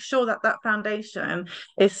makes sure that foundation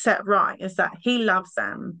is set right, is that he loves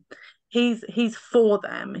them, he's for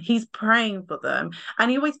them, he's praying for them,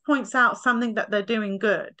 and he always points out something that they're doing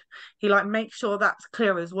good. He like makes sure that's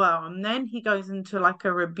clear as well, and then he goes into like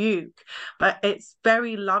a rebuke, but it's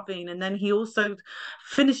very loving. And then he also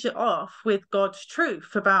finishes it off with God's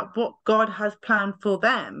truth about what God has planned for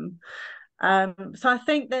them. So I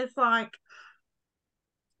think there's a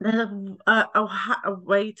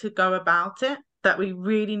way to go about it, that we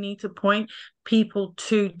really need to point people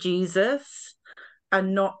to Jesus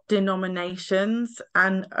and not denominations,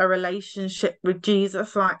 and a relationship with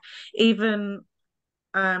Jesus. Like, even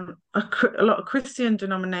a lot of Christian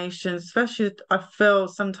denominations, especially I feel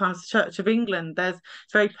sometimes the Church of England, it's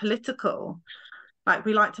very political. Like,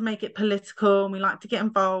 we like to make it political, and we like to get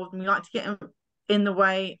involved, and we like to get in the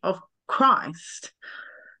way of Christ.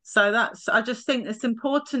 So I just think it's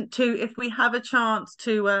important to, if we have a chance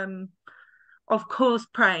to, of course,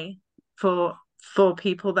 pray for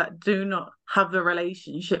people that do not have the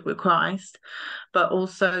relationship with Christ, but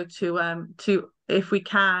also to if we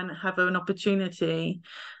can have an opportunity,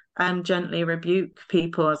 gently rebuke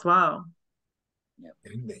people as well.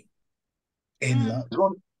 Didn't he? In love.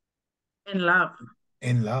 In love.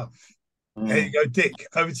 In love. There you go, Dick.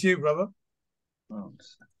 Over to you, brother.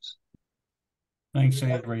 Thanks,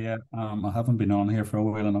 Avery. Yeah, I haven't been on here for a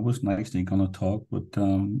while, and I wasn't actually going to talk, but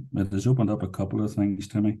it has opened up a couple of things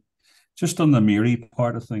to me. Just on the Mary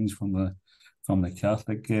part of things from the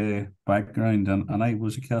Catholic background, and I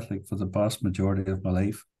was a Catholic for the vast majority of my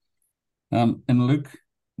life. In Luke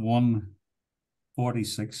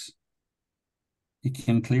 1:46, you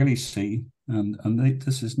can clearly see, and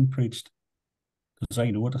this isn't preached, because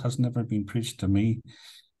I know it has never been preached to me.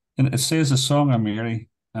 And it says a song of Mary,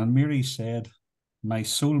 and Mary said, "My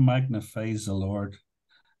soul magnifies the Lord,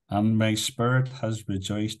 and my spirit has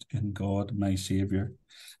rejoiced in God, my Saviour."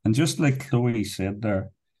 And just like Chloe said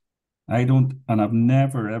there, I don't, and I've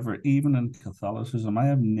never, ever, even in Catholicism, I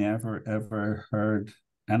have never, ever heard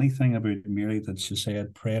anything about Mary that she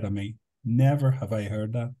said, "Pray to me." Never have I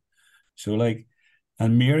heard that. So, like,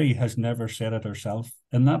 and Mary has never said it herself.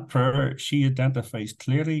 In that prayer, she identifies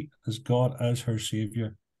clearly as God as her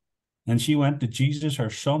Saviour. And she went to Jesus, her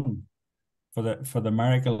son, for the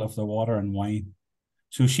miracle of the water and wine.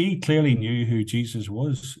 So she clearly knew who Jesus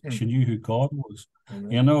was. She knew who God was.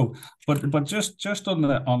 You know. But just on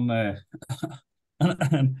the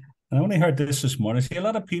and I only heard this morning. See, a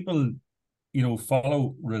lot of people, you know,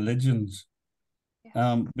 follow religions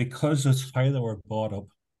because it's how they were brought up.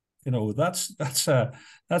 You know, that's a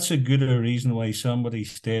good reason why somebody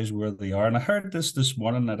stays where they are. And I heard this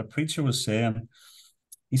morning that a preacher was saying,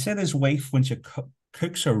 he said his wife, when she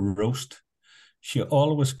cooks a roast, she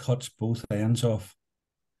always cuts both ends off.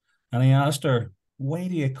 And he asked her, "Why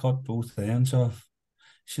do you cut both ends off?"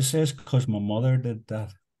 She says, "Because my mother did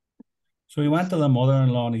that." So he went to the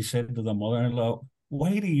mother-in-law and he said to the mother-in-law,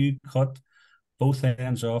 "Why do you cut both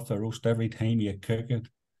ends off the roast every time you cook it?"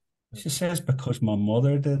 She says, "Because my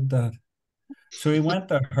mother did that." So he went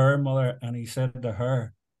to her mother and he said to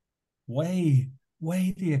her, Why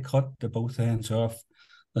do you cut the both ends off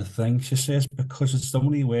the thing?" She says, "Because it's the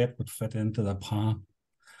only way it would fit into the pan."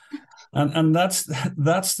 And that's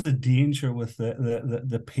the danger with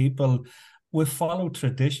the people. We follow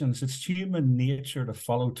traditions. It's human nature to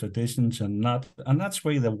follow traditions and that's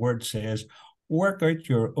why the word says, "Work out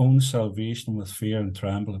your own salvation with fear and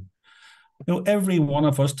trembling." You know, every one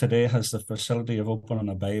of us today has the facility of opening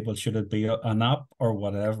a Bible, should it be an app or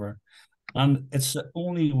whatever. And it's the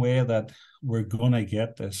only way that we're going to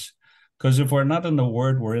get this. Because if we're not in the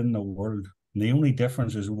Word, we're in the world. And the only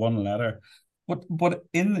difference is one letter. But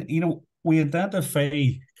in, you know, we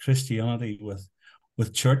identify Christianity with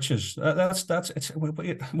churches.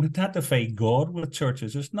 We identify God with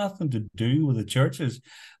churches. It's nothing to do with the churches.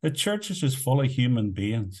 The churches is full of human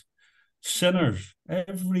beings. Sinners,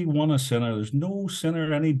 every one a sinner. There's no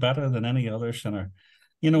sinner any better than any other sinner,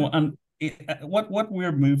 you know. And what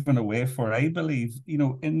we're moving away for, I believe, you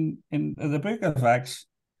know, in the book of Acts,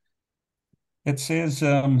 it says,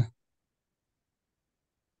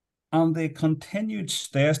 "And they continued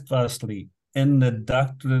steadfastly in the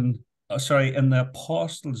doctrine, in the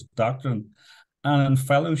apostles' doctrine, and in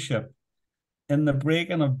fellowship, in the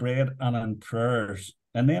breaking of bread, and in prayers."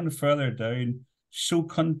 And then further down, "So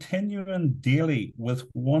continuing daily with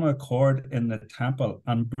one accord in the temple,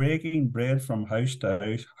 and breaking bread from house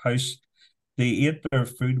to house, they ate their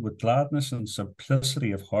food with gladness and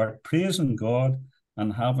simplicity of heart, praising God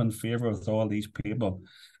and having favor with all these people."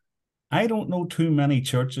 I don't know too many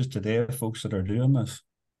churches today, folks, that are doing this,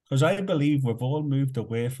 because I believe we've all moved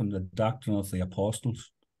away from the doctrine of the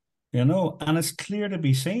apostles, you know, and it's clear to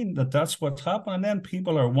be seen that that's what's happening. And then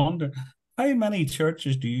people are wondering, how many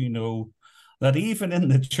churches do you know that even in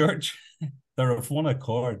the church, they're of one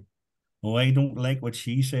accord? "Oh, I don't like what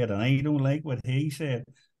she said, and I don't like what he said."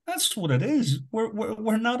 That's what it is.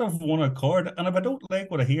 We're not of one accord. And if I don't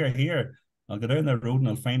like what I hear here, I'll go down the road and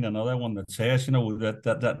I'll find another one that says, you know,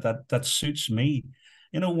 that suits me.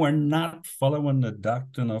 You know, we're not following the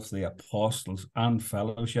doctrine of the apostles and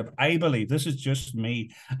fellowship. I believe, this is just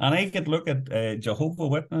me, and I could look at Jehovah's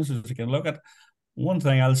Witnesses. I can look at one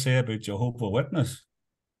thing I'll say about Jehovah's Witness.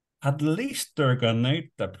 At least they're going out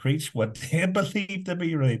to preach what they believe to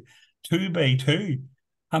be right, 2 by 2.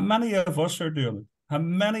 How many of us are doing it? How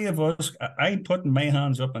many of us, I'm putting my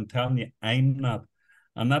hands up and telling you I'm not.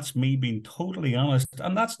 And that's me being totally honest.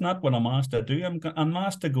 And that's not what I'm asked to do. I'm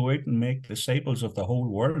asked to go out and make disciples of the whole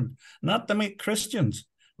world, not to make Christians,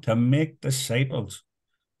 to make disciples.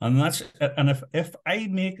 And if I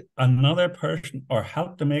make another person or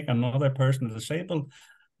help to make another person a disciple,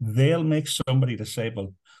 they'll make somebody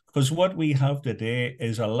disciple. Because what we have today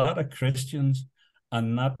is a lot of Christians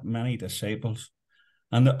and not many disciples.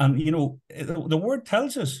 And you know, the word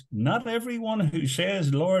tells us not everyone who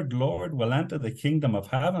says, Lord, Lord, will enter the kingdom of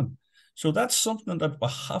heaven. So that's something that we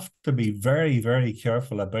have to be very, very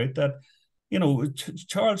careful about. That, you know,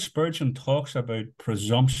 Charles Spurgeon talks about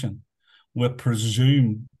presumption. We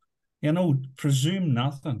presume, you know, presume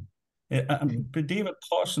nothing. But David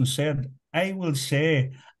Pawson said, I will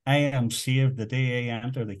say, I am saved the day I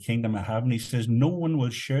enter the kingdom of heaven. He says, no one will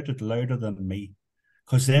shout it louder than me.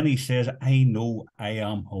 Because then he says, I know I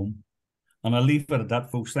am home. And I'll leave it at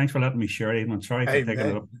that, folks. Thanks for letting me share, Eamon. Sorry for taking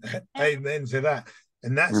it up. Amen to that.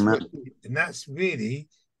 And that's that's really,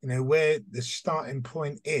 you know, where the starting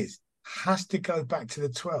point is. Has to go back to the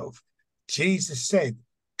 12. Jesus said,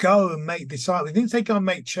 go and make disciples. He didn't say go and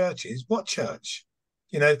make churches. What church?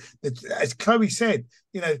 You know, as Chloe said,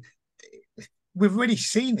 you know, we've already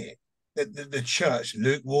seen it. The church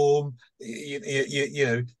lukewarm, you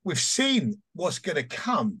know, we've seen what's going to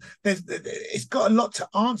come. It's got a lot to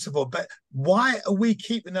answer for, but why are we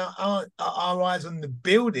keeping our eyes on the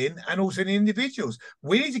building and also the individuals?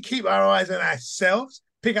 We need to keep our eyes on ourselves,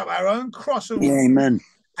 pick up our own cross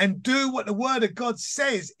and do what the word of God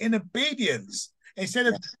says in obedience instead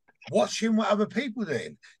of watching what other people are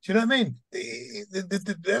doing. Do you know what I mean?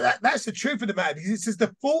 That's the truth of the matter. This is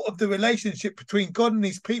the fault of the relationship between God and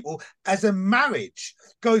his people as a marriage.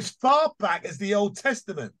 Goes far back as the Old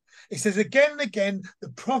Testament. It says again and again, the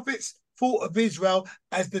prophets thought of Israel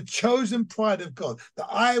as the chosen pride of God, that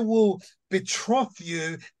I will betroth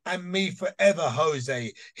you and me forever,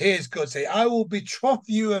 Jose. Here's God say, I will betroth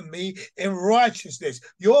you and me in righteousness.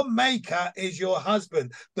 Your maker is your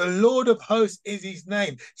husband. The Lord of hosts is his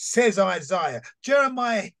name, says Isaiah.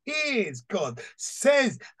 Jeremiah hears God,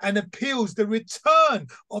 says and appeals the return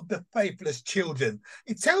of the faithless children.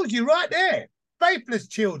 It tells you right there, faithless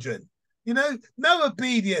children. You know, no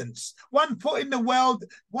obedience. One foot in the world,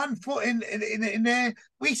 one foot in there.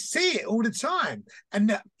 We see it all the time. And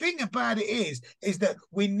the thing about it is that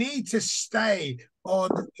we need to stay on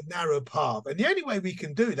the narrow path. And the only way we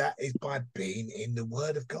can do that is by being in the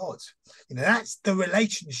Word of God. You know, that's the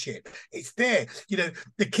relationship. It's there. You know,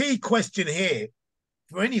 the key question here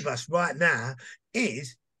for any of us right now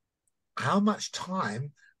is, how much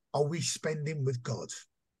time are we spending with God?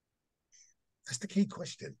 That's the key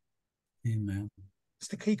question. Amen. It's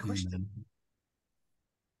the key question. Amen.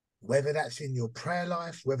 Whether that's in your prayer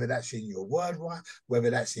life, whether that's in your word life,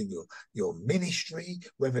 whether that's in your ministry,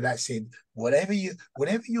 whether that's in whatever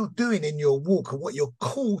you're doing in your walk and what you're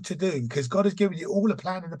called to do, because God has given you all a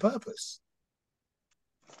plan and a purpose.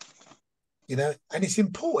 You know, and it's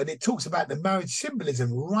important. It talks about the marriage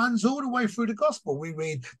symbolism, runs all the way through the gospel. We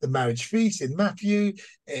read the marriage feast in Matthew,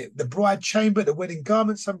 the bride chamber, the wedding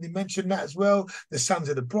garment. Somebody mentioned that as well. The sons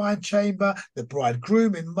of the bride chamber, the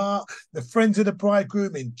bridegroom in Mark, the friends of the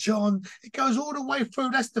bridegroom in John. It goes all the way through.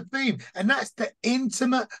 That's the theme. And that's the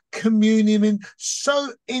intimate communion,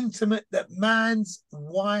 so intimate that man's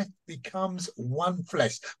wife becomes one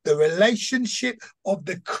flesh. The relationship of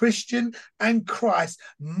the Christian and Christ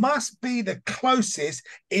must be the closest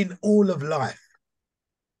in all of life.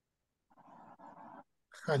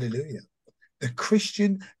 Hallelujah. The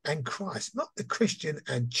Christian and Christ, not the Christian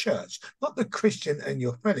and church, not the Christian and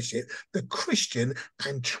your fellowship, the Christian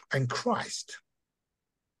and Christ.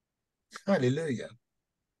 Hallelujah.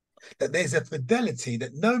 That there's a fidelity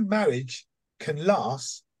that no marriage can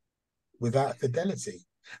last without fidelity.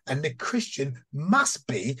 And the Christian must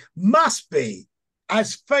be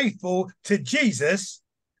as faithful to Jesus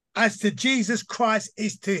as to Jesus Christ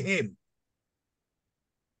is to him.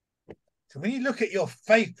 So when you look at your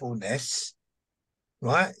faithfulness,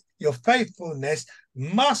 right, your faithfulness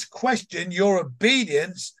must question your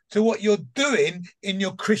obedience to what you're doing in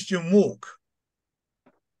your Christian walk.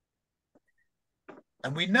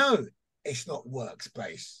 And we know it's not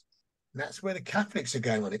works-based. And that's where the Catholics are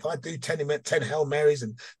going on. If I do 10 Hail Marys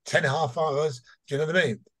and 10 half hours, do you know what I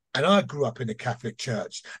mean? And I grew up in the Catholic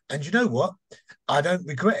Church. And you know what? I don't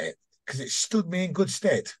regret it, because it stood me in good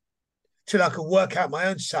stead till I could work out my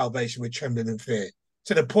own salvation with trembling and fear.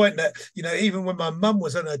 To the point that, you know, even when my mum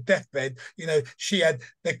was on her deathbed, you know, she had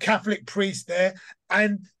the Catholic priest there.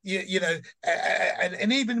 And, you know,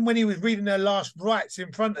 and even when he was reading her last rites in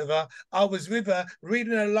front of her, I was with her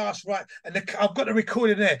reading her last rite. And I've got the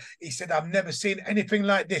recording there. He said, I've never seen anything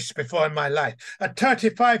like this before in my life. At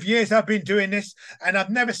 35 years, I've been doing this, and I've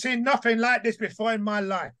never seen nothing like this before in my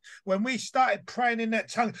life. When we started praying in that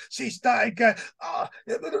tongue, she started going, oh.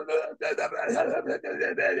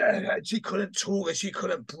 She couldn't talk, and she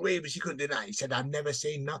couldn't breathe, and she couldn't do that. He said, I've never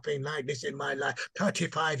seen nothing like this in my life.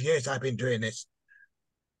 35 years I've been doing this.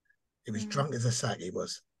 He was drunk as a sack, he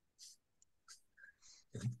was.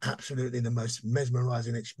 Absolutely the most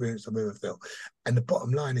mesmerizing experience I've ever felt. And the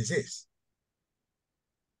bottom line is this.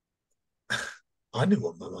 I knew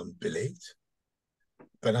what my mum believed,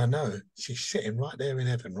 but I know she's sitting right there in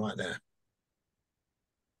heaven, right there.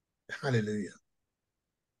 Hallelujah.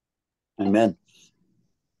 Amen.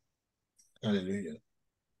 Hallelujah.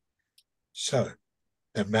 So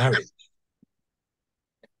the marriage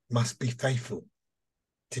must be faithful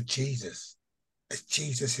to Jesus as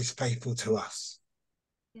Jesus is faithful to us.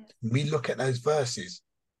 Yeah. We look at those verses.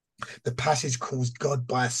 The passage calls God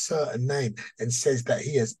by a certain name and says that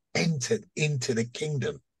he has entered into the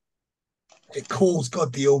kingdom. It calls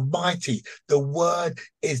God the Almighty. The word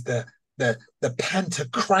is the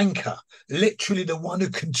Pantocranker, literally the one who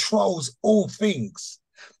controls all things.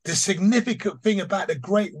 The significant thing about the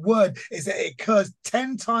great word is that it occurs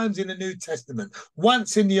 10 times in the New Testament,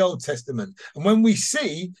 once in the Old Testament. And when we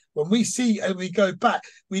see and we go back,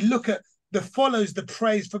 we look at follows the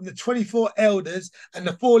praise from the 24 elders and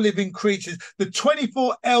the 4 living creatures. The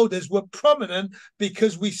 24 elders were prominent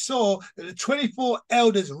because we saw that the 24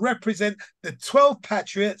 elders represent the 12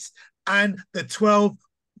 patriots and the 12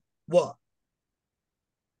 what?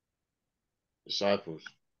 Disciples.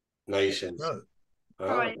 Nations. No.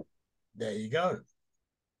 Right. There you go.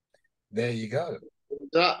 There you go.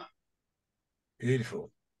 That. Beautiful.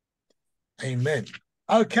 Amen.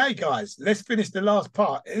 Okay, guys, let's finish the last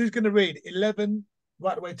part. Who's going to read 11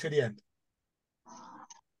 right the way to the end?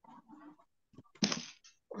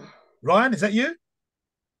 Ryan, is that you?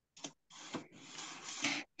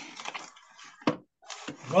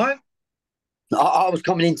 Ryan? I was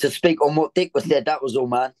coming in to speak on what Dick was said. That was all,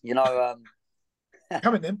 man. You know,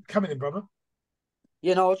 coming in, brother.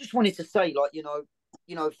 You know, I just wanted to say, like, you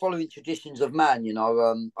know, following traditions of man. You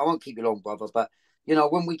know, I won't keep you long, brother, but you know,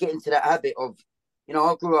 when we get into that habit of, you know,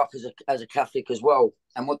 I grew up as a Catholic as well,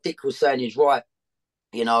 and what Dick was saying is right.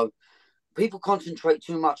 You know, people concentrate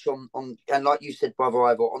too much on and like you said, brother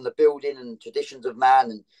Ivor, on the building and traditions of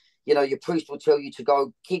man, and you know, your priest will tell you to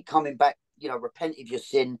go, keep coming back, you know, repent of your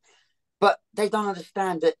sin. But they don't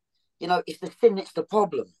understand that, you know, it's the sin that's the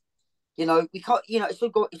problem. You know, we can't, you know,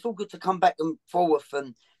 it's all good to come back and forth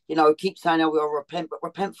and, you know, keep saying, oh, we'll repent, but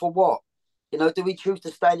repent for what? You know, do we choose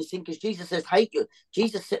to stay in the sin? Because Jesus says, hate you.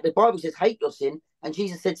 Jesus said, the Bible says, hate your sin. And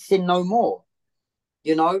Jesus said, sin no more.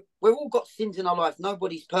 You know, we've all got sins in our life.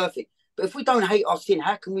 Nobody's perfect. But if we don't hate our sin,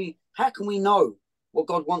 how can we know what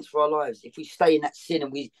God wants for our lives? If we stay in that sin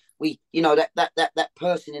and we you know, that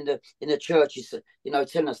person in the church is, you know,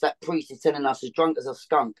 telling us, that priest is telling us as drunk as a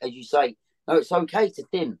skunk, as you say, no, it's okay to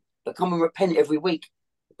sin, but come and repent every week.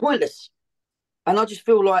 Pointless. And I just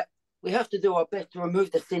feel like we have to do our best to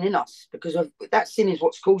remove the sin in us, because that sin is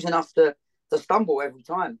what's causing us to stumble every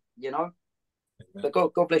time, you know. But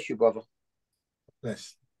God bless you, brother.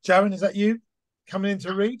 Bless. Jaron, is that you coming in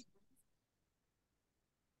to read?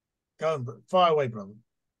 Go on, fire away, brother.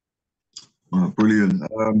 Oh, brilliant.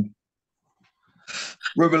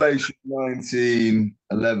 Revelation 19:11,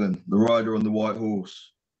 the rider on the white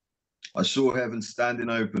horse. I saw heaven standing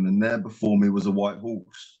open, and there before me was a white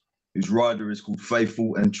horse, whose rider is called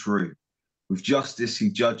Faithful and True. With justice he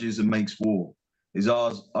judges and makes war. His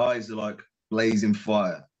eyes are like blazing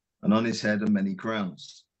fire, and on his head are many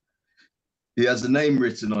crowns. He has a name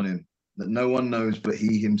written on him that no one knows but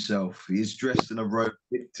he himself. He is dressed in a robe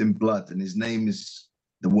dipped in blood, and his name is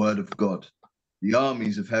the Word of God. The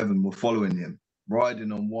armies of heaven were following him,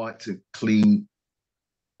 riding on white and clean.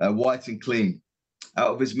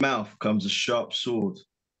 Out of his mouth comes a sharp sword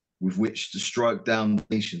with which to strike down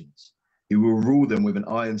nations. He will rule them with an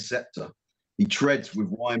iron scepter. He treads with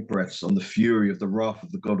winepress on the fury of the wrath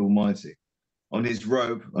of the God Almighty. On his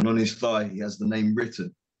robe and on his thigh he has the name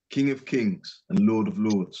written, King of Kings and Lord of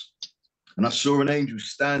Lords. And I saw an angel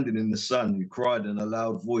standing in the sun who cried in a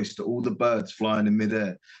loud voice to all the birds flying in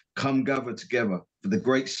midair, come gather together for the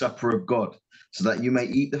great supper of God, so that you may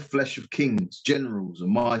eat the flesh of kings, generals,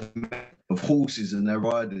 and mighty men, of horses and their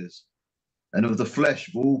riders, and of the flesh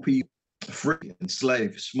of all people, free and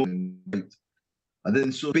slave, small and great. I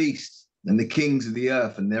then saw beasts and the kings of the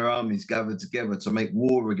earth and their armies gathered together to make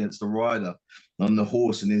war against the rider on the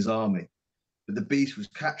horse and his army. But the beast was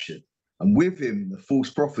captured, and with him the false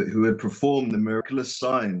prophet who had performed the miraculous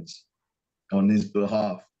signs on his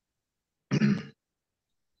behalf.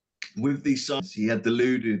 With these signs he had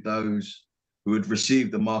deluded those who had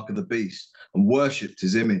received the mark of the beast and worshipped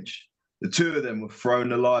his image. The 2 of them were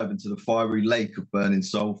thrown alive into the fiery lake of burning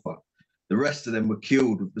sulfur. The rest of them were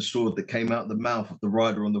killed with the sword that came out of the mouth of the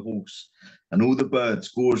rider on the horse, and all the birds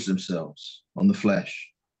gorged themselves on their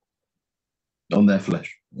flesh. Amen.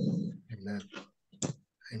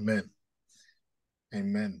 Amen.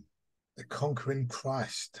 Amen. The conquering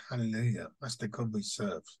Christ. Hallelujah. That's the God we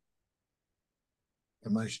serve. The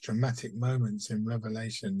most dramatic moments in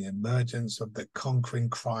Revelation, the emergence of the conquering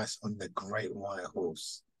Christ on the great white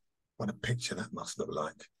horse. What a picture that must look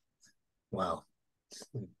like. Wow.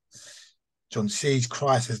 John sees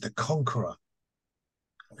Christ as the conqueror.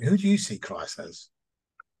 Who do you see Christ as?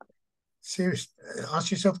 Seriously,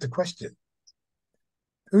 ask yourself the question.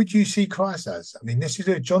 Who do you see Christ as? I mean, this is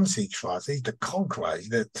who John sees Christ. He's the conqueror. He's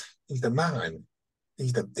the man.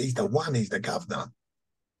 He's the one. He's the governor.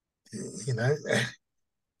 You know,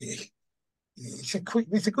 it's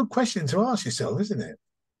a good question to ask yourself, isn't it?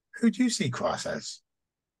 Who do you see Christ as?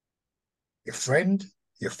 Your friend,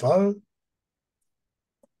 your foe,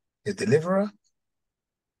 your deliverer?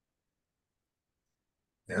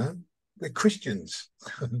 You know, we're Christians.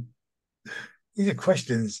 These are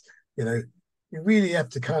questions, you know, you really have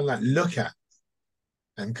to kind of like look at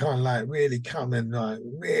and kind of like really come and like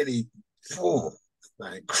really for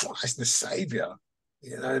like Christ the Savior,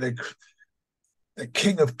 you know, the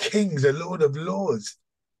King of Kings, the Lord of Lords.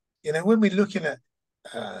 You know, when we're looking at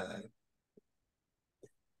the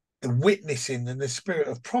witnessing and the spirit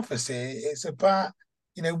of prophecy, it's about,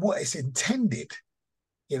 you know, what it's intended,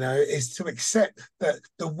 you know, is to accept that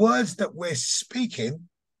the words that we're speaking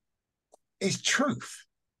is truth.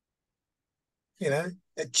 You know,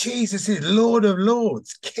 that Jesus is Lord of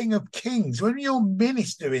Lords, King of Kings. When you're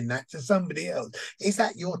ministering that to somebody else, is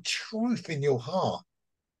that your truth in your heart?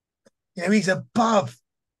 You know, he's above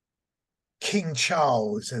King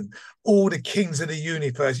Charles and all the kings of the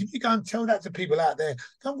universe. If you go and tell that to people out there,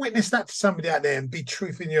 go and witness that to somebody out there and be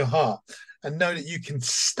truth in your heart and know that you can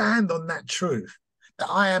stand on that truth, that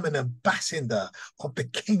I am an ambassador of the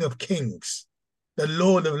King of Kings, the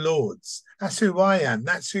Lord of Lords. That's who I am.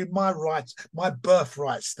 That's who my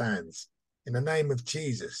birthright stands in the name of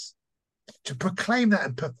Jesus. To proclaim that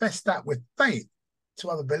and profess that with faith to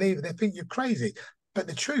other believers, they think you're crazy. But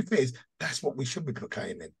the truth is, that's what we should be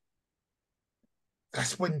proclaiming.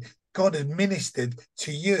 That's when God has ministered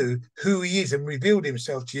to you who he is and revealed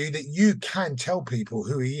himself to you, that you can tell people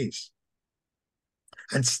who he is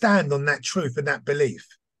and stand on that truth and that belief.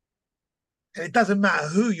 And it doesn't matter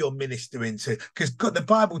who you're ministering to, because the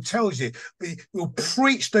Bible tells you we will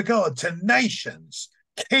preach to God, to nations,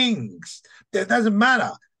 kings. It doesn't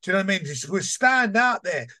matter. Do you know what I mean? We'll stand out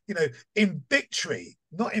there, you know, in victory,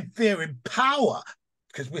 not in fear, in power,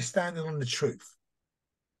 because we're standing on the truth.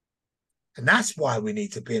 And that's why we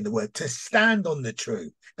need to be in the word, to stand on the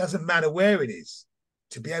truth. Doesn't matter where it is,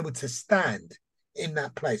 to be able to stand in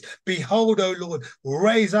that place. Behold, O Lord,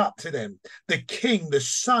 raise up to them the King, the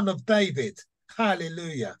Son of David.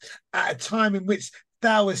 Hallelujah. At a time in which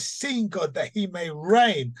thou hast seen God, that he may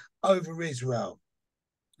reign over Israel,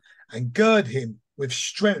 and gird him with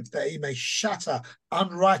strength, that he may shatter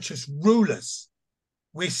unrighteous rulers.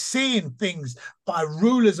 We're seeing things by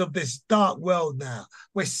rulers of this dark world now.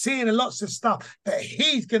 We're seeing lots of stuff that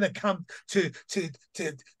he's going to come to take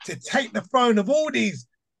the throne of all these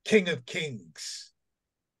King of Kings,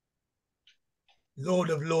 Lord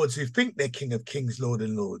of Lords, who think they're King of Kings, Lord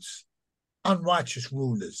and Lords, unrighteous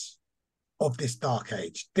rulers of this dark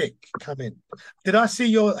age. Dick, come in. Did I see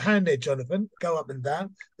your hand there, Jonathan? Go up and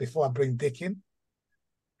down before I bring Dick in.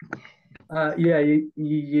 Yeah,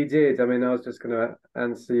 you did. I mean, I was just going to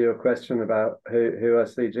answer your question about who I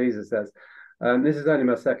see Jesus as. This is only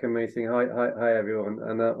my second meeting. Hi everyone,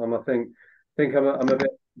 and I think I'm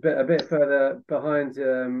a bit further behind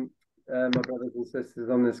my brothers and sisters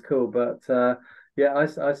on this call, but yeah,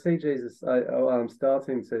 I see Jesus. I'm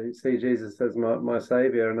starting to see Jesus as my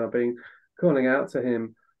savior, and I've been calling out to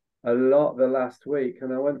him a lot the last week.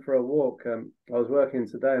 And I went for a walk. I was working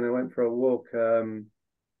today, and I went for a walk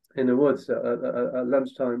in the woods at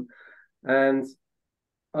lunchtime, and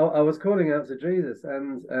I was calling out to Jesus,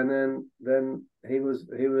 and then he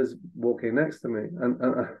was walking next to me, and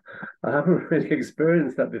I haven't really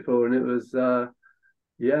experienced that before, and it was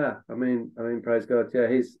yeah. I mean, praise God. Yeah,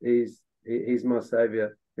 he's my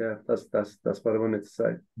savior. Yeah, that's what I wanted to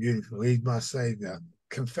say. Beautiful. He's my savior.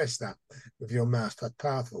 Confess that with your mouth. That's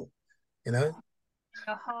powerful. You know.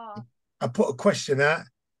 I put a question out.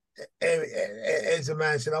 As a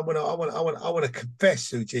man said, I want to confess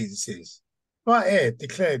who Jesus is. Right here,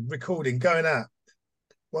 declared, recording, going out.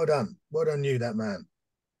 Well done you, that man.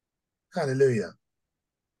 Hallelujah.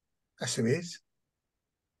 That's who he is.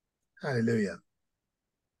 Hallelujah.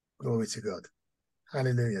 Glory to God.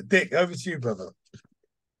 Hallelujah. Dick, over to you, brother.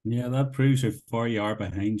 Yeah, that proves how far you are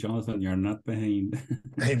behind, Jonathan. You're not behind.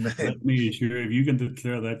 Amen. Let me assure you, if you can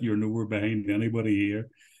declare that, you're nowhere behind anybody here.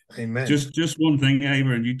 Amen. Just one thing,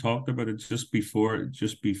 Ivor, and you talked about it just before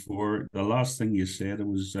the last thing you said. It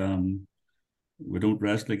was we don't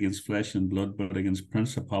wrestle against flesh and blood, but against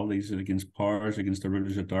principalities and against powers, against the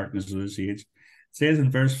rulers of darkness of this age. It says in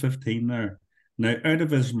verse 15 there, now out of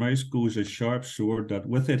his mouth goes a sharp sword, that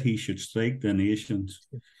with it he should strike the nations.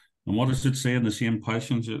 And what does it say in the same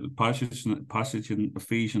passage in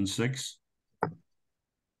Ephesians 6?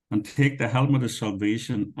 And take the helmet of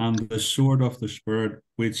salvation and the sword of the Spirit,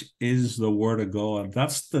 which is the word of God.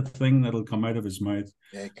 That's the thing that'll come out of his mouth.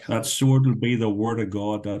 That sword will be the word of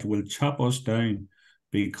God that will chop us down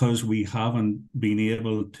because we haven't been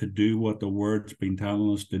able to do what the word's been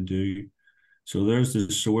telling us to do. So there's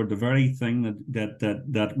the sword, the very thing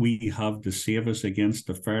that we have to save us against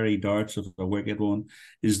the fiery darts of the wicked one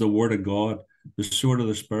is the word of God, the sword of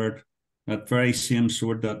the Spirit, that very same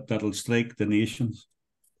sword that'll strike the nations.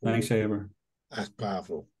 Thanks, Ivor. That's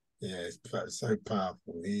powerful. Yeah, it's so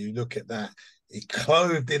powerful. You look at that. He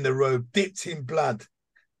clothed in the robe, dipped in blood,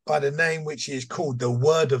 by the name which he is called the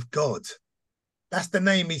Word of God. That's the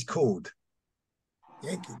name he's called.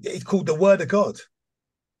 He's called the Word of God.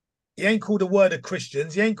 He ain't called the Word of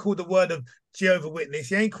Christians. He ain't called the Word of Jehovah's Witness.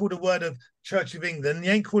 He ain't called the Word of Church of England. He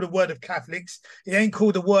ain't called the Word of Catholics. He ain't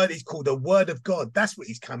called the Word. He's called the Word of God. That's what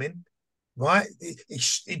he's coming. Right?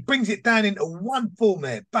 He brings it down into one form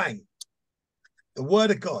there. Bang. The Word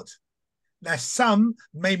of God. Now, some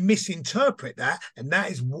may misinterpret that, and that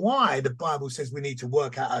is why the Bible says we need to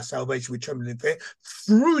work out our salvation with trembling and fear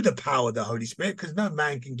through the power of the Holy Spirit, because no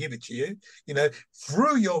man can give it to you. You know,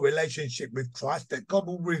 through your relationship with Christ, that God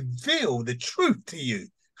will reveal the truth to you.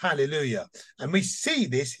 Hallelujah. And we see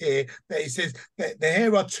this here, that it says that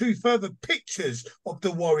here are two further pictures of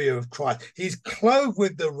the warrior of Christ. He's clothed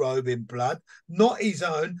with the robe in blood, not his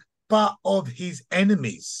own, but of his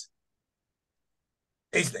enemies.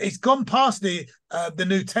 It's gone past the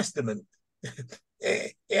New Testament.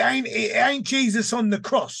 It ain't Jesus on the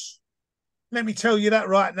cross. Let me tell you that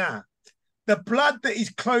right now. The blood that he's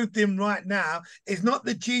clothed in right now is not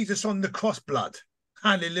the Jesus on the cross blood.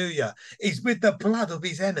 Hallelujah. It's with the blood of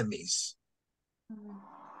his enemies.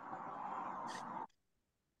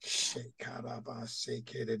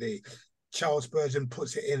 Charles Spurgeon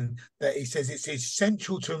puts it in that he says it's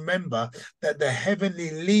essential to remember that the heavenly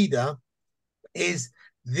leader is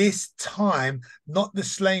this time not the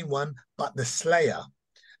slain one, but the slayer.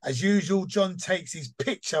 As usual, John takes his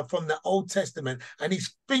picture from the Old Testament and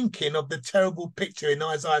he's thinking of the terrible picture in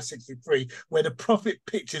Isaiah 63, where the prophet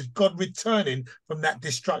pictures God returning from that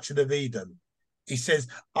destruction of Eden. He says,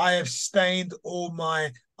 I have stained all my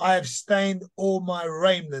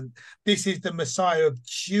raiment. This is the Messiah of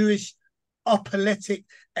Jewish apologetic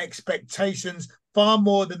expectations, far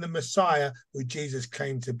more than the Messiah who Jesus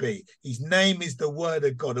claimed to be. His name is the Word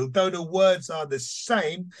of God. Although the words are the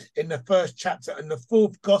same in the first chapter and the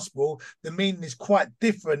fourth gospel, the meaning is quite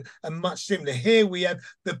different and much similar. Here we have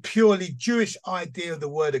the purely Jewish idea of the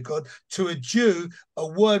Word of God. To a Jew, a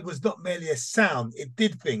word was not merely a sound, it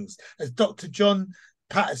did things. As Dr. John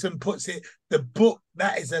Patterson puts it, the book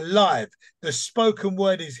that is alive. The spoken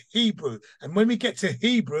word is Hebrew. And when we get to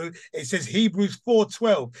Hebrew, it says Hebrews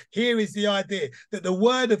 4:12. Here is the idea that the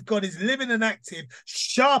word of God is living and active,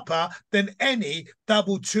 sharper than any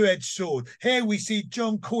double two-edged sword. Here we see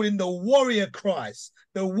John calling the warrior Christ.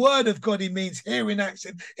 The word of God, he means here in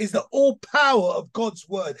action, is the all power of God's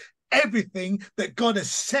word. Everything that God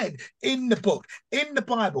has said in the book, in the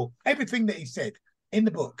Bible, everything that he said in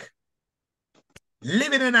the book.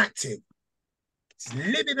 Living and active. It's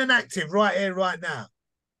living and active right here, right now.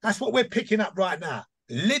 That's what we're picking up right now.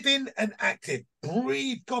 Living and active.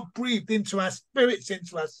 Breathe. God breathed into our spirits,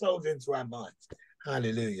 into our souls, into our minds.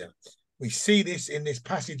 Hallelujah. We see this in this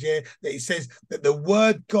passage here that he says that the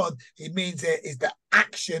word God, he means there is the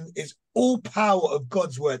action, is all power of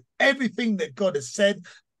God's word. Everything that God has said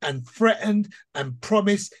and threatened and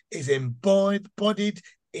promised is embodied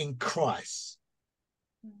in Christ.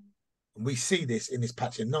 We see this in this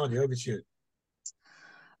passage. Nadia, over to you.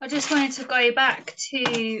 I just wanted to go back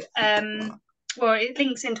to, well, it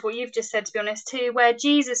links into what you've just said, to be honest, to where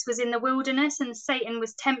Jesus was in the wilderness and Satan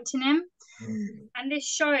was tempting him. And this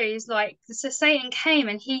shows, like, so Satan came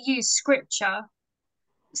and he used scripture.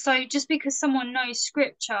 So just because someone knows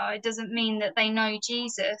scripture, it doesn't mean that they know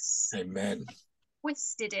Jesus. Amen.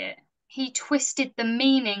 Twisted it. He twisted the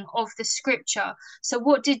meaning of the scripture. So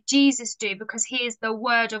what did Jesus do? Because he is the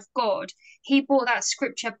word of God. He brought that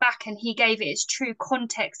scripture back and he gave it its true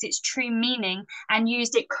context, its true meaning, and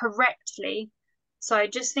used it correctly. So I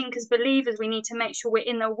just think as believers, we need to make sure we're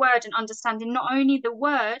in the word and understanding not only the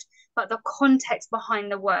word, but the context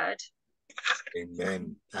behind the word.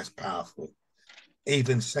 Amen. That's powerful.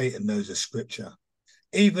 Even Satan knows a scripture.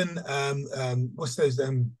 Even what's those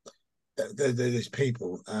those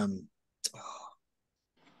people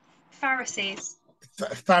Pharisees.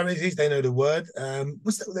 Pharisees, they know the word.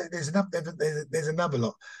 What's that? There's another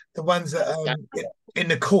lot. The ones that in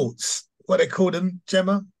the courts, what they call them,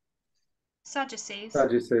 Gemma? Sadducees.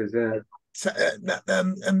 Sadducees, yeah. So,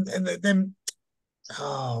 and them.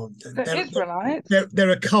 Oh, The Israelites. They're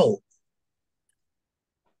a cult.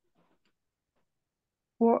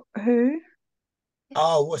 What? Who?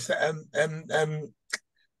 Oh, what's that?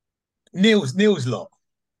 Neil's lot.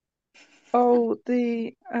 Oh,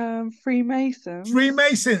 the Freemasons.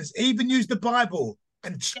 Freemasons even use the Bible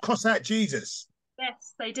and cross out Jesus.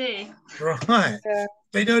 Yes, they do. Right. Yeah.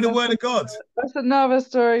 They know the word of God. That's another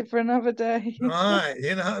story for another day. Right.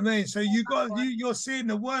 You know what I mean? So you're seeing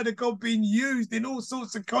the word of God being used in all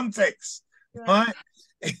sorts of contexts, right?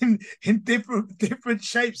 In different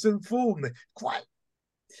shapes and form. Quite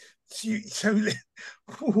so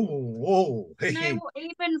whoa. You know what?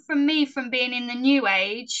 Even from me, from being in the New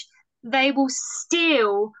Age, they will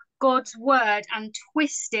steal God's word and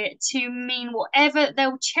twist it to mean whatever.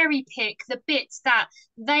 They'll cherry pick the bits that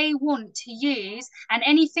they want to use, and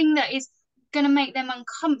anything that is going to make them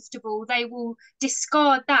uncomfortable, they will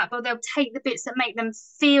discard that, but they'll take the bits that make them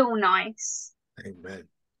feel nice. Amen.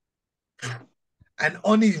 And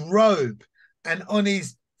on his robe and on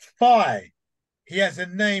his thigh, he has a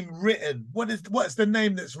name written. What's the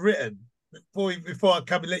name that's written? Before I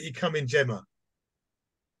come and let you come in, Gemma.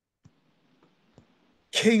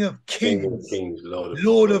 King of Kings,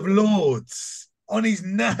 Lord of Lords. On his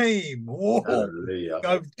name. Whoa. Hallelujah.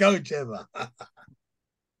 Go, Gemma.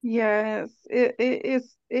 Yes, it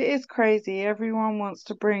is crazy. Everyone wants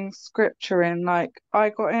to bring scripture in. Like, I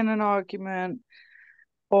got in an argument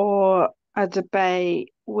or a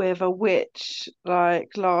debate with a witch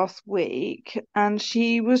like last week, and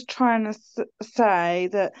she was trying to say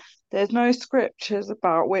that there's no scriptures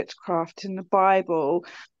about witchcraft in the Bible,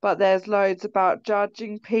 but there's loads about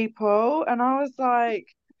judging people. And I was like,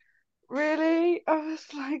 really? I was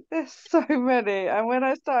like, there's so many. And when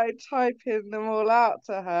I started typing them all out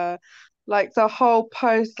to her, like the whole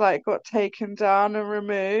post like got taken down and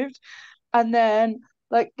removed. And then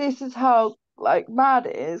like this is how like mad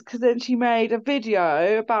it is, because then she made a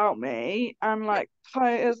video about me and like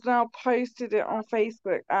has now posted it on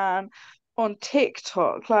Facebook and on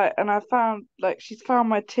TikTok. Like, and I found like she's found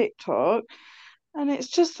my TikTok, and it's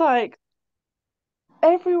just like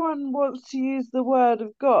everyone wants to use the word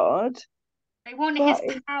of God. They want his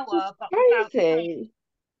power, but crazy.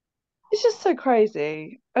 It's just so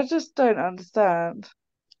crazy. I just don't understand.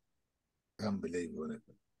 Unbelievable, isn't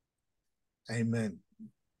it? Amen.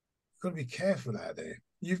 You've got to be careful out there.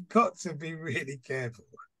 You've got to be really careful.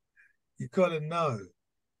 You've got to know,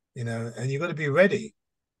 and you've got to be ready,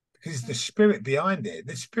 because it's the spirit behind it.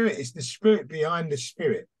 The spirit is the spirit behind the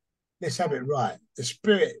spirit. Let's have it right. The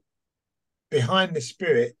spirit behind the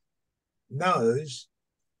spirit knows.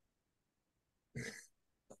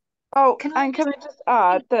 Oh, and can I just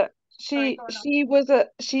add that I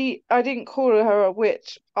didn't call her a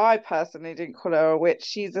witch. I personally didn't call her a witch.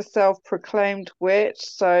 She's a self-proclaimed witch,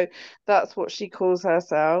 so that's what she calls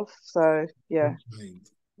herself. So yeah.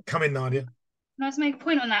 Come in, Nadia. Can I just make a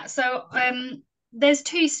point on that? So there's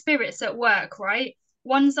two spirits at work, right?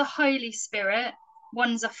 One's a Holy Spirit,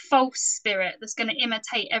 one's a false spirit that's going to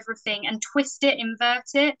imitate everything and twist it,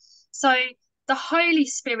 invert it. So the Holy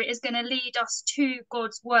Spirit is going to lead us to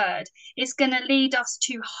God's word. It's going to lead us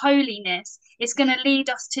to holiness. It's going to lead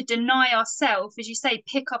us to deny ourselves. As you say,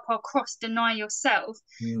 pick up our cross, deny yourself.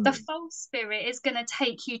 The false spirit is going to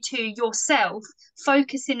take you to yourself,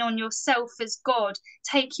 focusing on yourself as God,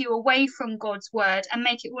 take you away from God's word and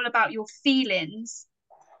make it all about your feelings.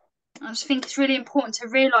 I just think it's really important to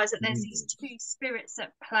realise that there's these two spirits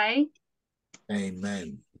at play.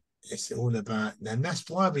 Amen. It's all about, and that's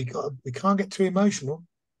why we can't get too emotional.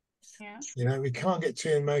 Yeah. We can't get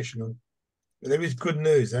too emotional. But there is good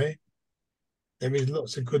news, eh? There is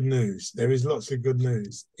lots of good news. There is lots of good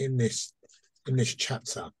news in this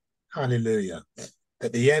chapter. Hallelujah.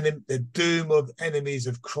 That the doom of enemies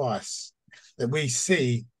of Christ, that we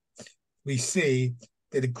see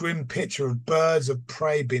that a grim picture of birds of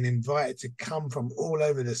prey being invited to come from all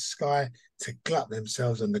over the sky to glut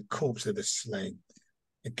themselves on the corpse of the slain.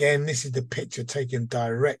 Again, this is the picture taken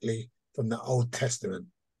directly from the Old Testament.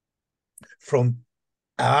 From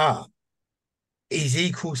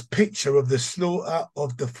Ezekiel's picture of the slaughter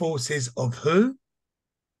of the forces of who?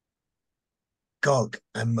 Gog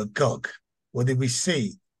and Magog. What did we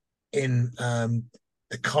see in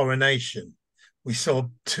the coronation? We saw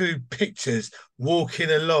two pictures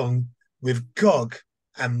walking along with Gog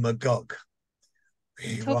and Magog.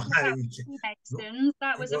 Talking about Freemasons,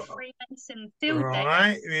 that was a Freemason field day.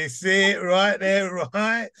 Right, you see it right there,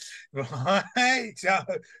 right, right.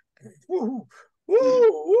 Woo,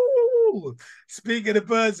 woo, woo. Speaking of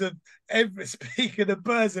birds of every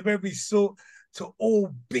sort, to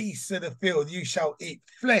all beasts of the field, you shall eat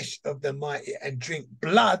flesh of the mighty and drink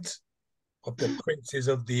blood of the princes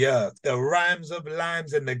of the earth, the rams of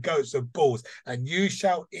lambs and the goats of bulls, and you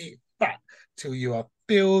shall eat fat till you are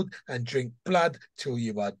filled and drink blood till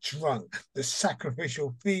you are drunk. The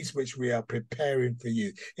sacrificial feast which we are preparing for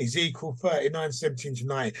you. Ezekiel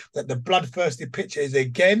 39:17-9, that the bloodthirsty picture is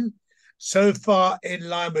again so far in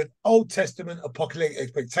line with Old Testament apocalyptic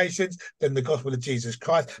expectations than the gospel of Jesus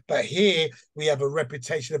Christ. But here we have a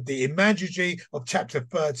reputation of the imagery of chapter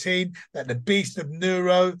 13, that the beast of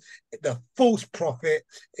Nero, the false prophet,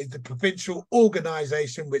 is the provincial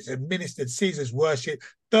organization which administered Caesar's worship,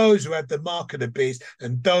 those who have the mark of the beast,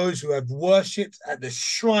 and those who have worshipped at the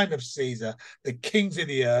shrine of Caesar, the kings of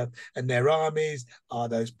the earth, and their armies are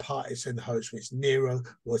those partisan hosts which Nero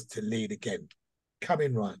was to lead again. Come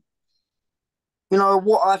in, Ryan. You know,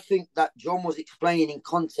 what I think that John was explaining in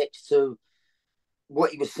context to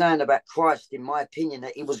what he was saying about Christ, in my opinion,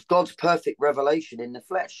 that it was God's perfect revelation in the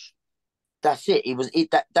flesh. That's it.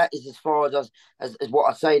 That is as far as what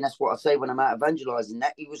I say, and that's what I say when I'm out evangelizing.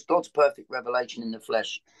 That he was God's perfect revelation in the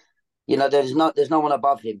flesh. You know, there's no one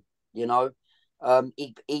above him. You know,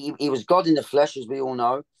 he was God in the flesh, as we all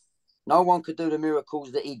know. No one could do the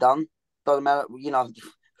miracles that he done. Doesn't matter. You know,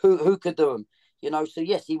 who could do them? You know, so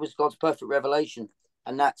yes, he was God's perfect revelation.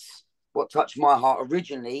 And that's what touched my heart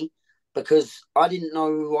originally, because I didn't know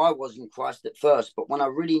who I was in Christ at first. But when I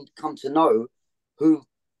really come to know who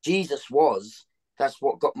Jesus was, that's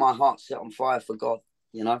what got my heart set on fire for God,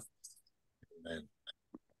 you know. Amen.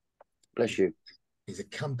 Bless you. He's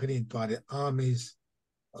accompanied by the armies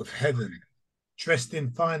of heaven, dressed in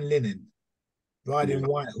fine linen, riding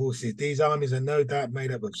white horses. These armies are no doubt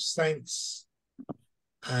made up of saints,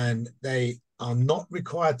 and they are not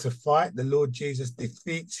required to fight. The Lord Jesus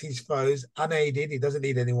defeats his foes unaided. He doesn't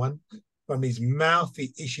need anyone. From his mouth,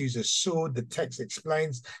 he issues a sword. The text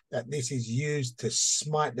explains that this is used to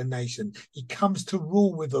smite the nation. He comes to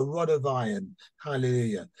rule with a rod of iron.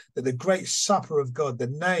 Hallelujah. That the great supper of God, the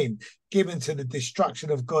name given to the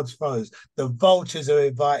destruction of God's foes, the vultures are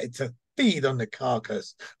invited to feed on the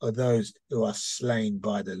carcass of those who are slain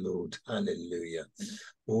by the Lord. Hallelujah.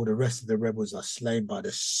 All the rest of the rebels are slain by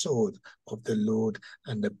the sword of the Lord,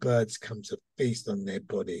 and the birds come to feast on their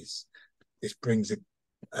bodies. This brings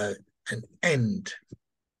an end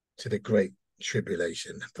to the great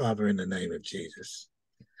tribulation. Father, in the name of Jesus,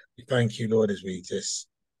 we thank you, Lord, as we just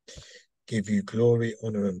give you glory,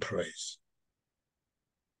 honor, and praise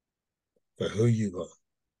for who you are,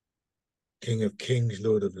 King of kings,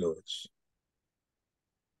 Lord of lords.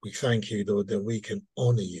 We thank you, Lord, that we can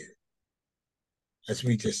honor you as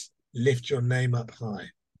we just lift your name up high,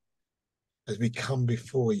 as we come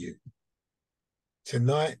before you.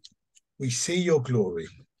 Tonight, we see your glory.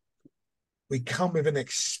 We come with an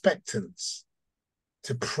expectance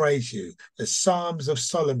to praise you. The Psalms of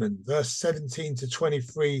Solomon, verse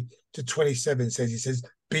 17-23-27 says, he says,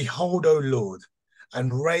 behold, O Lord,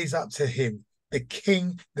 and raise up to him the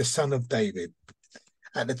King, the Son of David,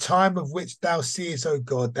 at the time of which thou seest, O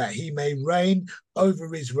God, that he may reign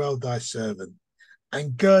over Israel thy servant,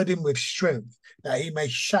 and gird him with strength, that he may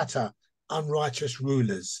shatter unrighteous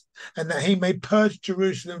rulers, and that he may purge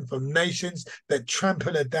Jerusalem from nations that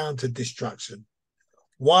trample her down to destruction.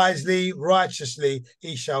 Wisely, righteously,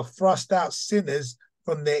 he shall thrust out sinners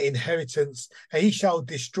from their inheritance, and he shall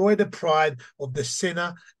destroy the pride of the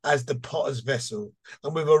sinner as the potter's vessel.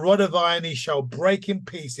 And with a rod of iron he shall break in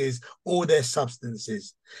pieces all their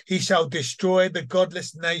substances. He shall destroy the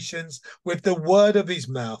godless nations with the word of his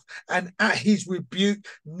mouth, and at his rebuke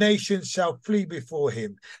nations shall flee before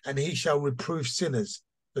him, and he shall reprove sinners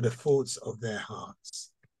for the faults of their hearts.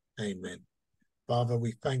 Amen. Father,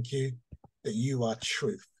 we thank you that you are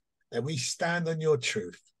truth, that we stand on your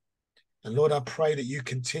truth. And Lord, I pray that you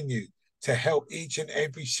continue to help each and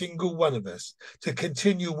every single one of us to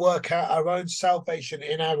continue work out our own salvation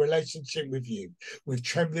in our relationship with you, with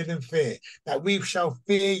trembling and fear, that we shall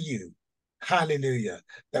fear you. Hallelujah.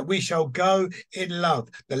 That we shall go in love,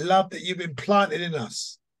 the love that you've implanted in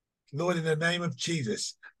us. Lord, in the name of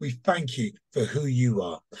Jesus, we thank you for who you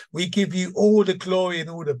are. We give you all the glory and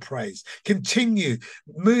all the praise. Continue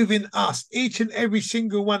moving us, each and every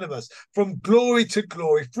single one of us, from glory to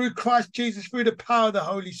glory through Christ Jesus, through the power of the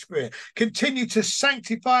Holy Spirit. Continue to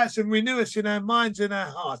sanctify us and renew us in our minds and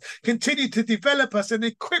our hearts. Continue to develop us and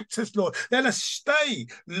equip us, Lord. Let us stay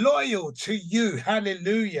loyal to you.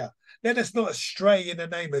 Hallelujah. Let us not stray in the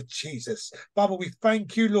name of Jesus. Father, we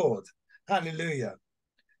thank you, Lord. Hallelujah.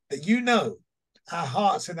 That you know our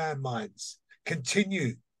hearts and our minds.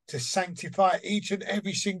 Continue to sanctify each and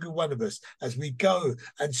every single one of us as we go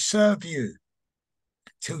and serve you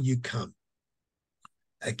till you come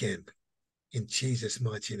again. In Jesus'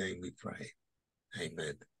 mighty name we pray.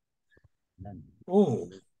 Amen. Oh,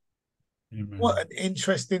 what an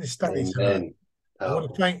interesting study tonight. I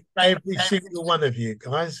want to thank every single one of you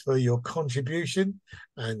guys for your contribution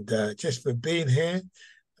and just for being here.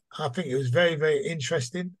 I think it was very, very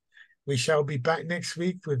interesting. We shall be back next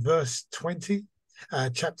week with verse 20,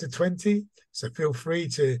 chapter 20. So feel free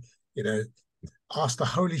to, ask the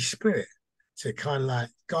Holy Spirit to kind of like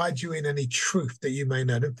guide you in any truth that you may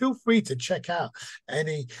know. And feel free to check out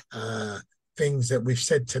any things that we've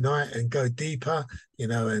said tonight and go deeper,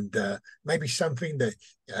 and maybe something that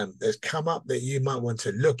has come up that you might want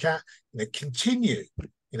to look at. Continue.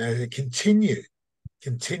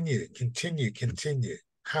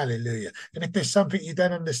 Hallelujah. And if there's something you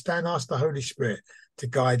don't understand, ask the Holy Spirit to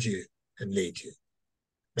guide you and lead you.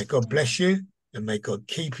 May God bless you and may God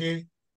keep you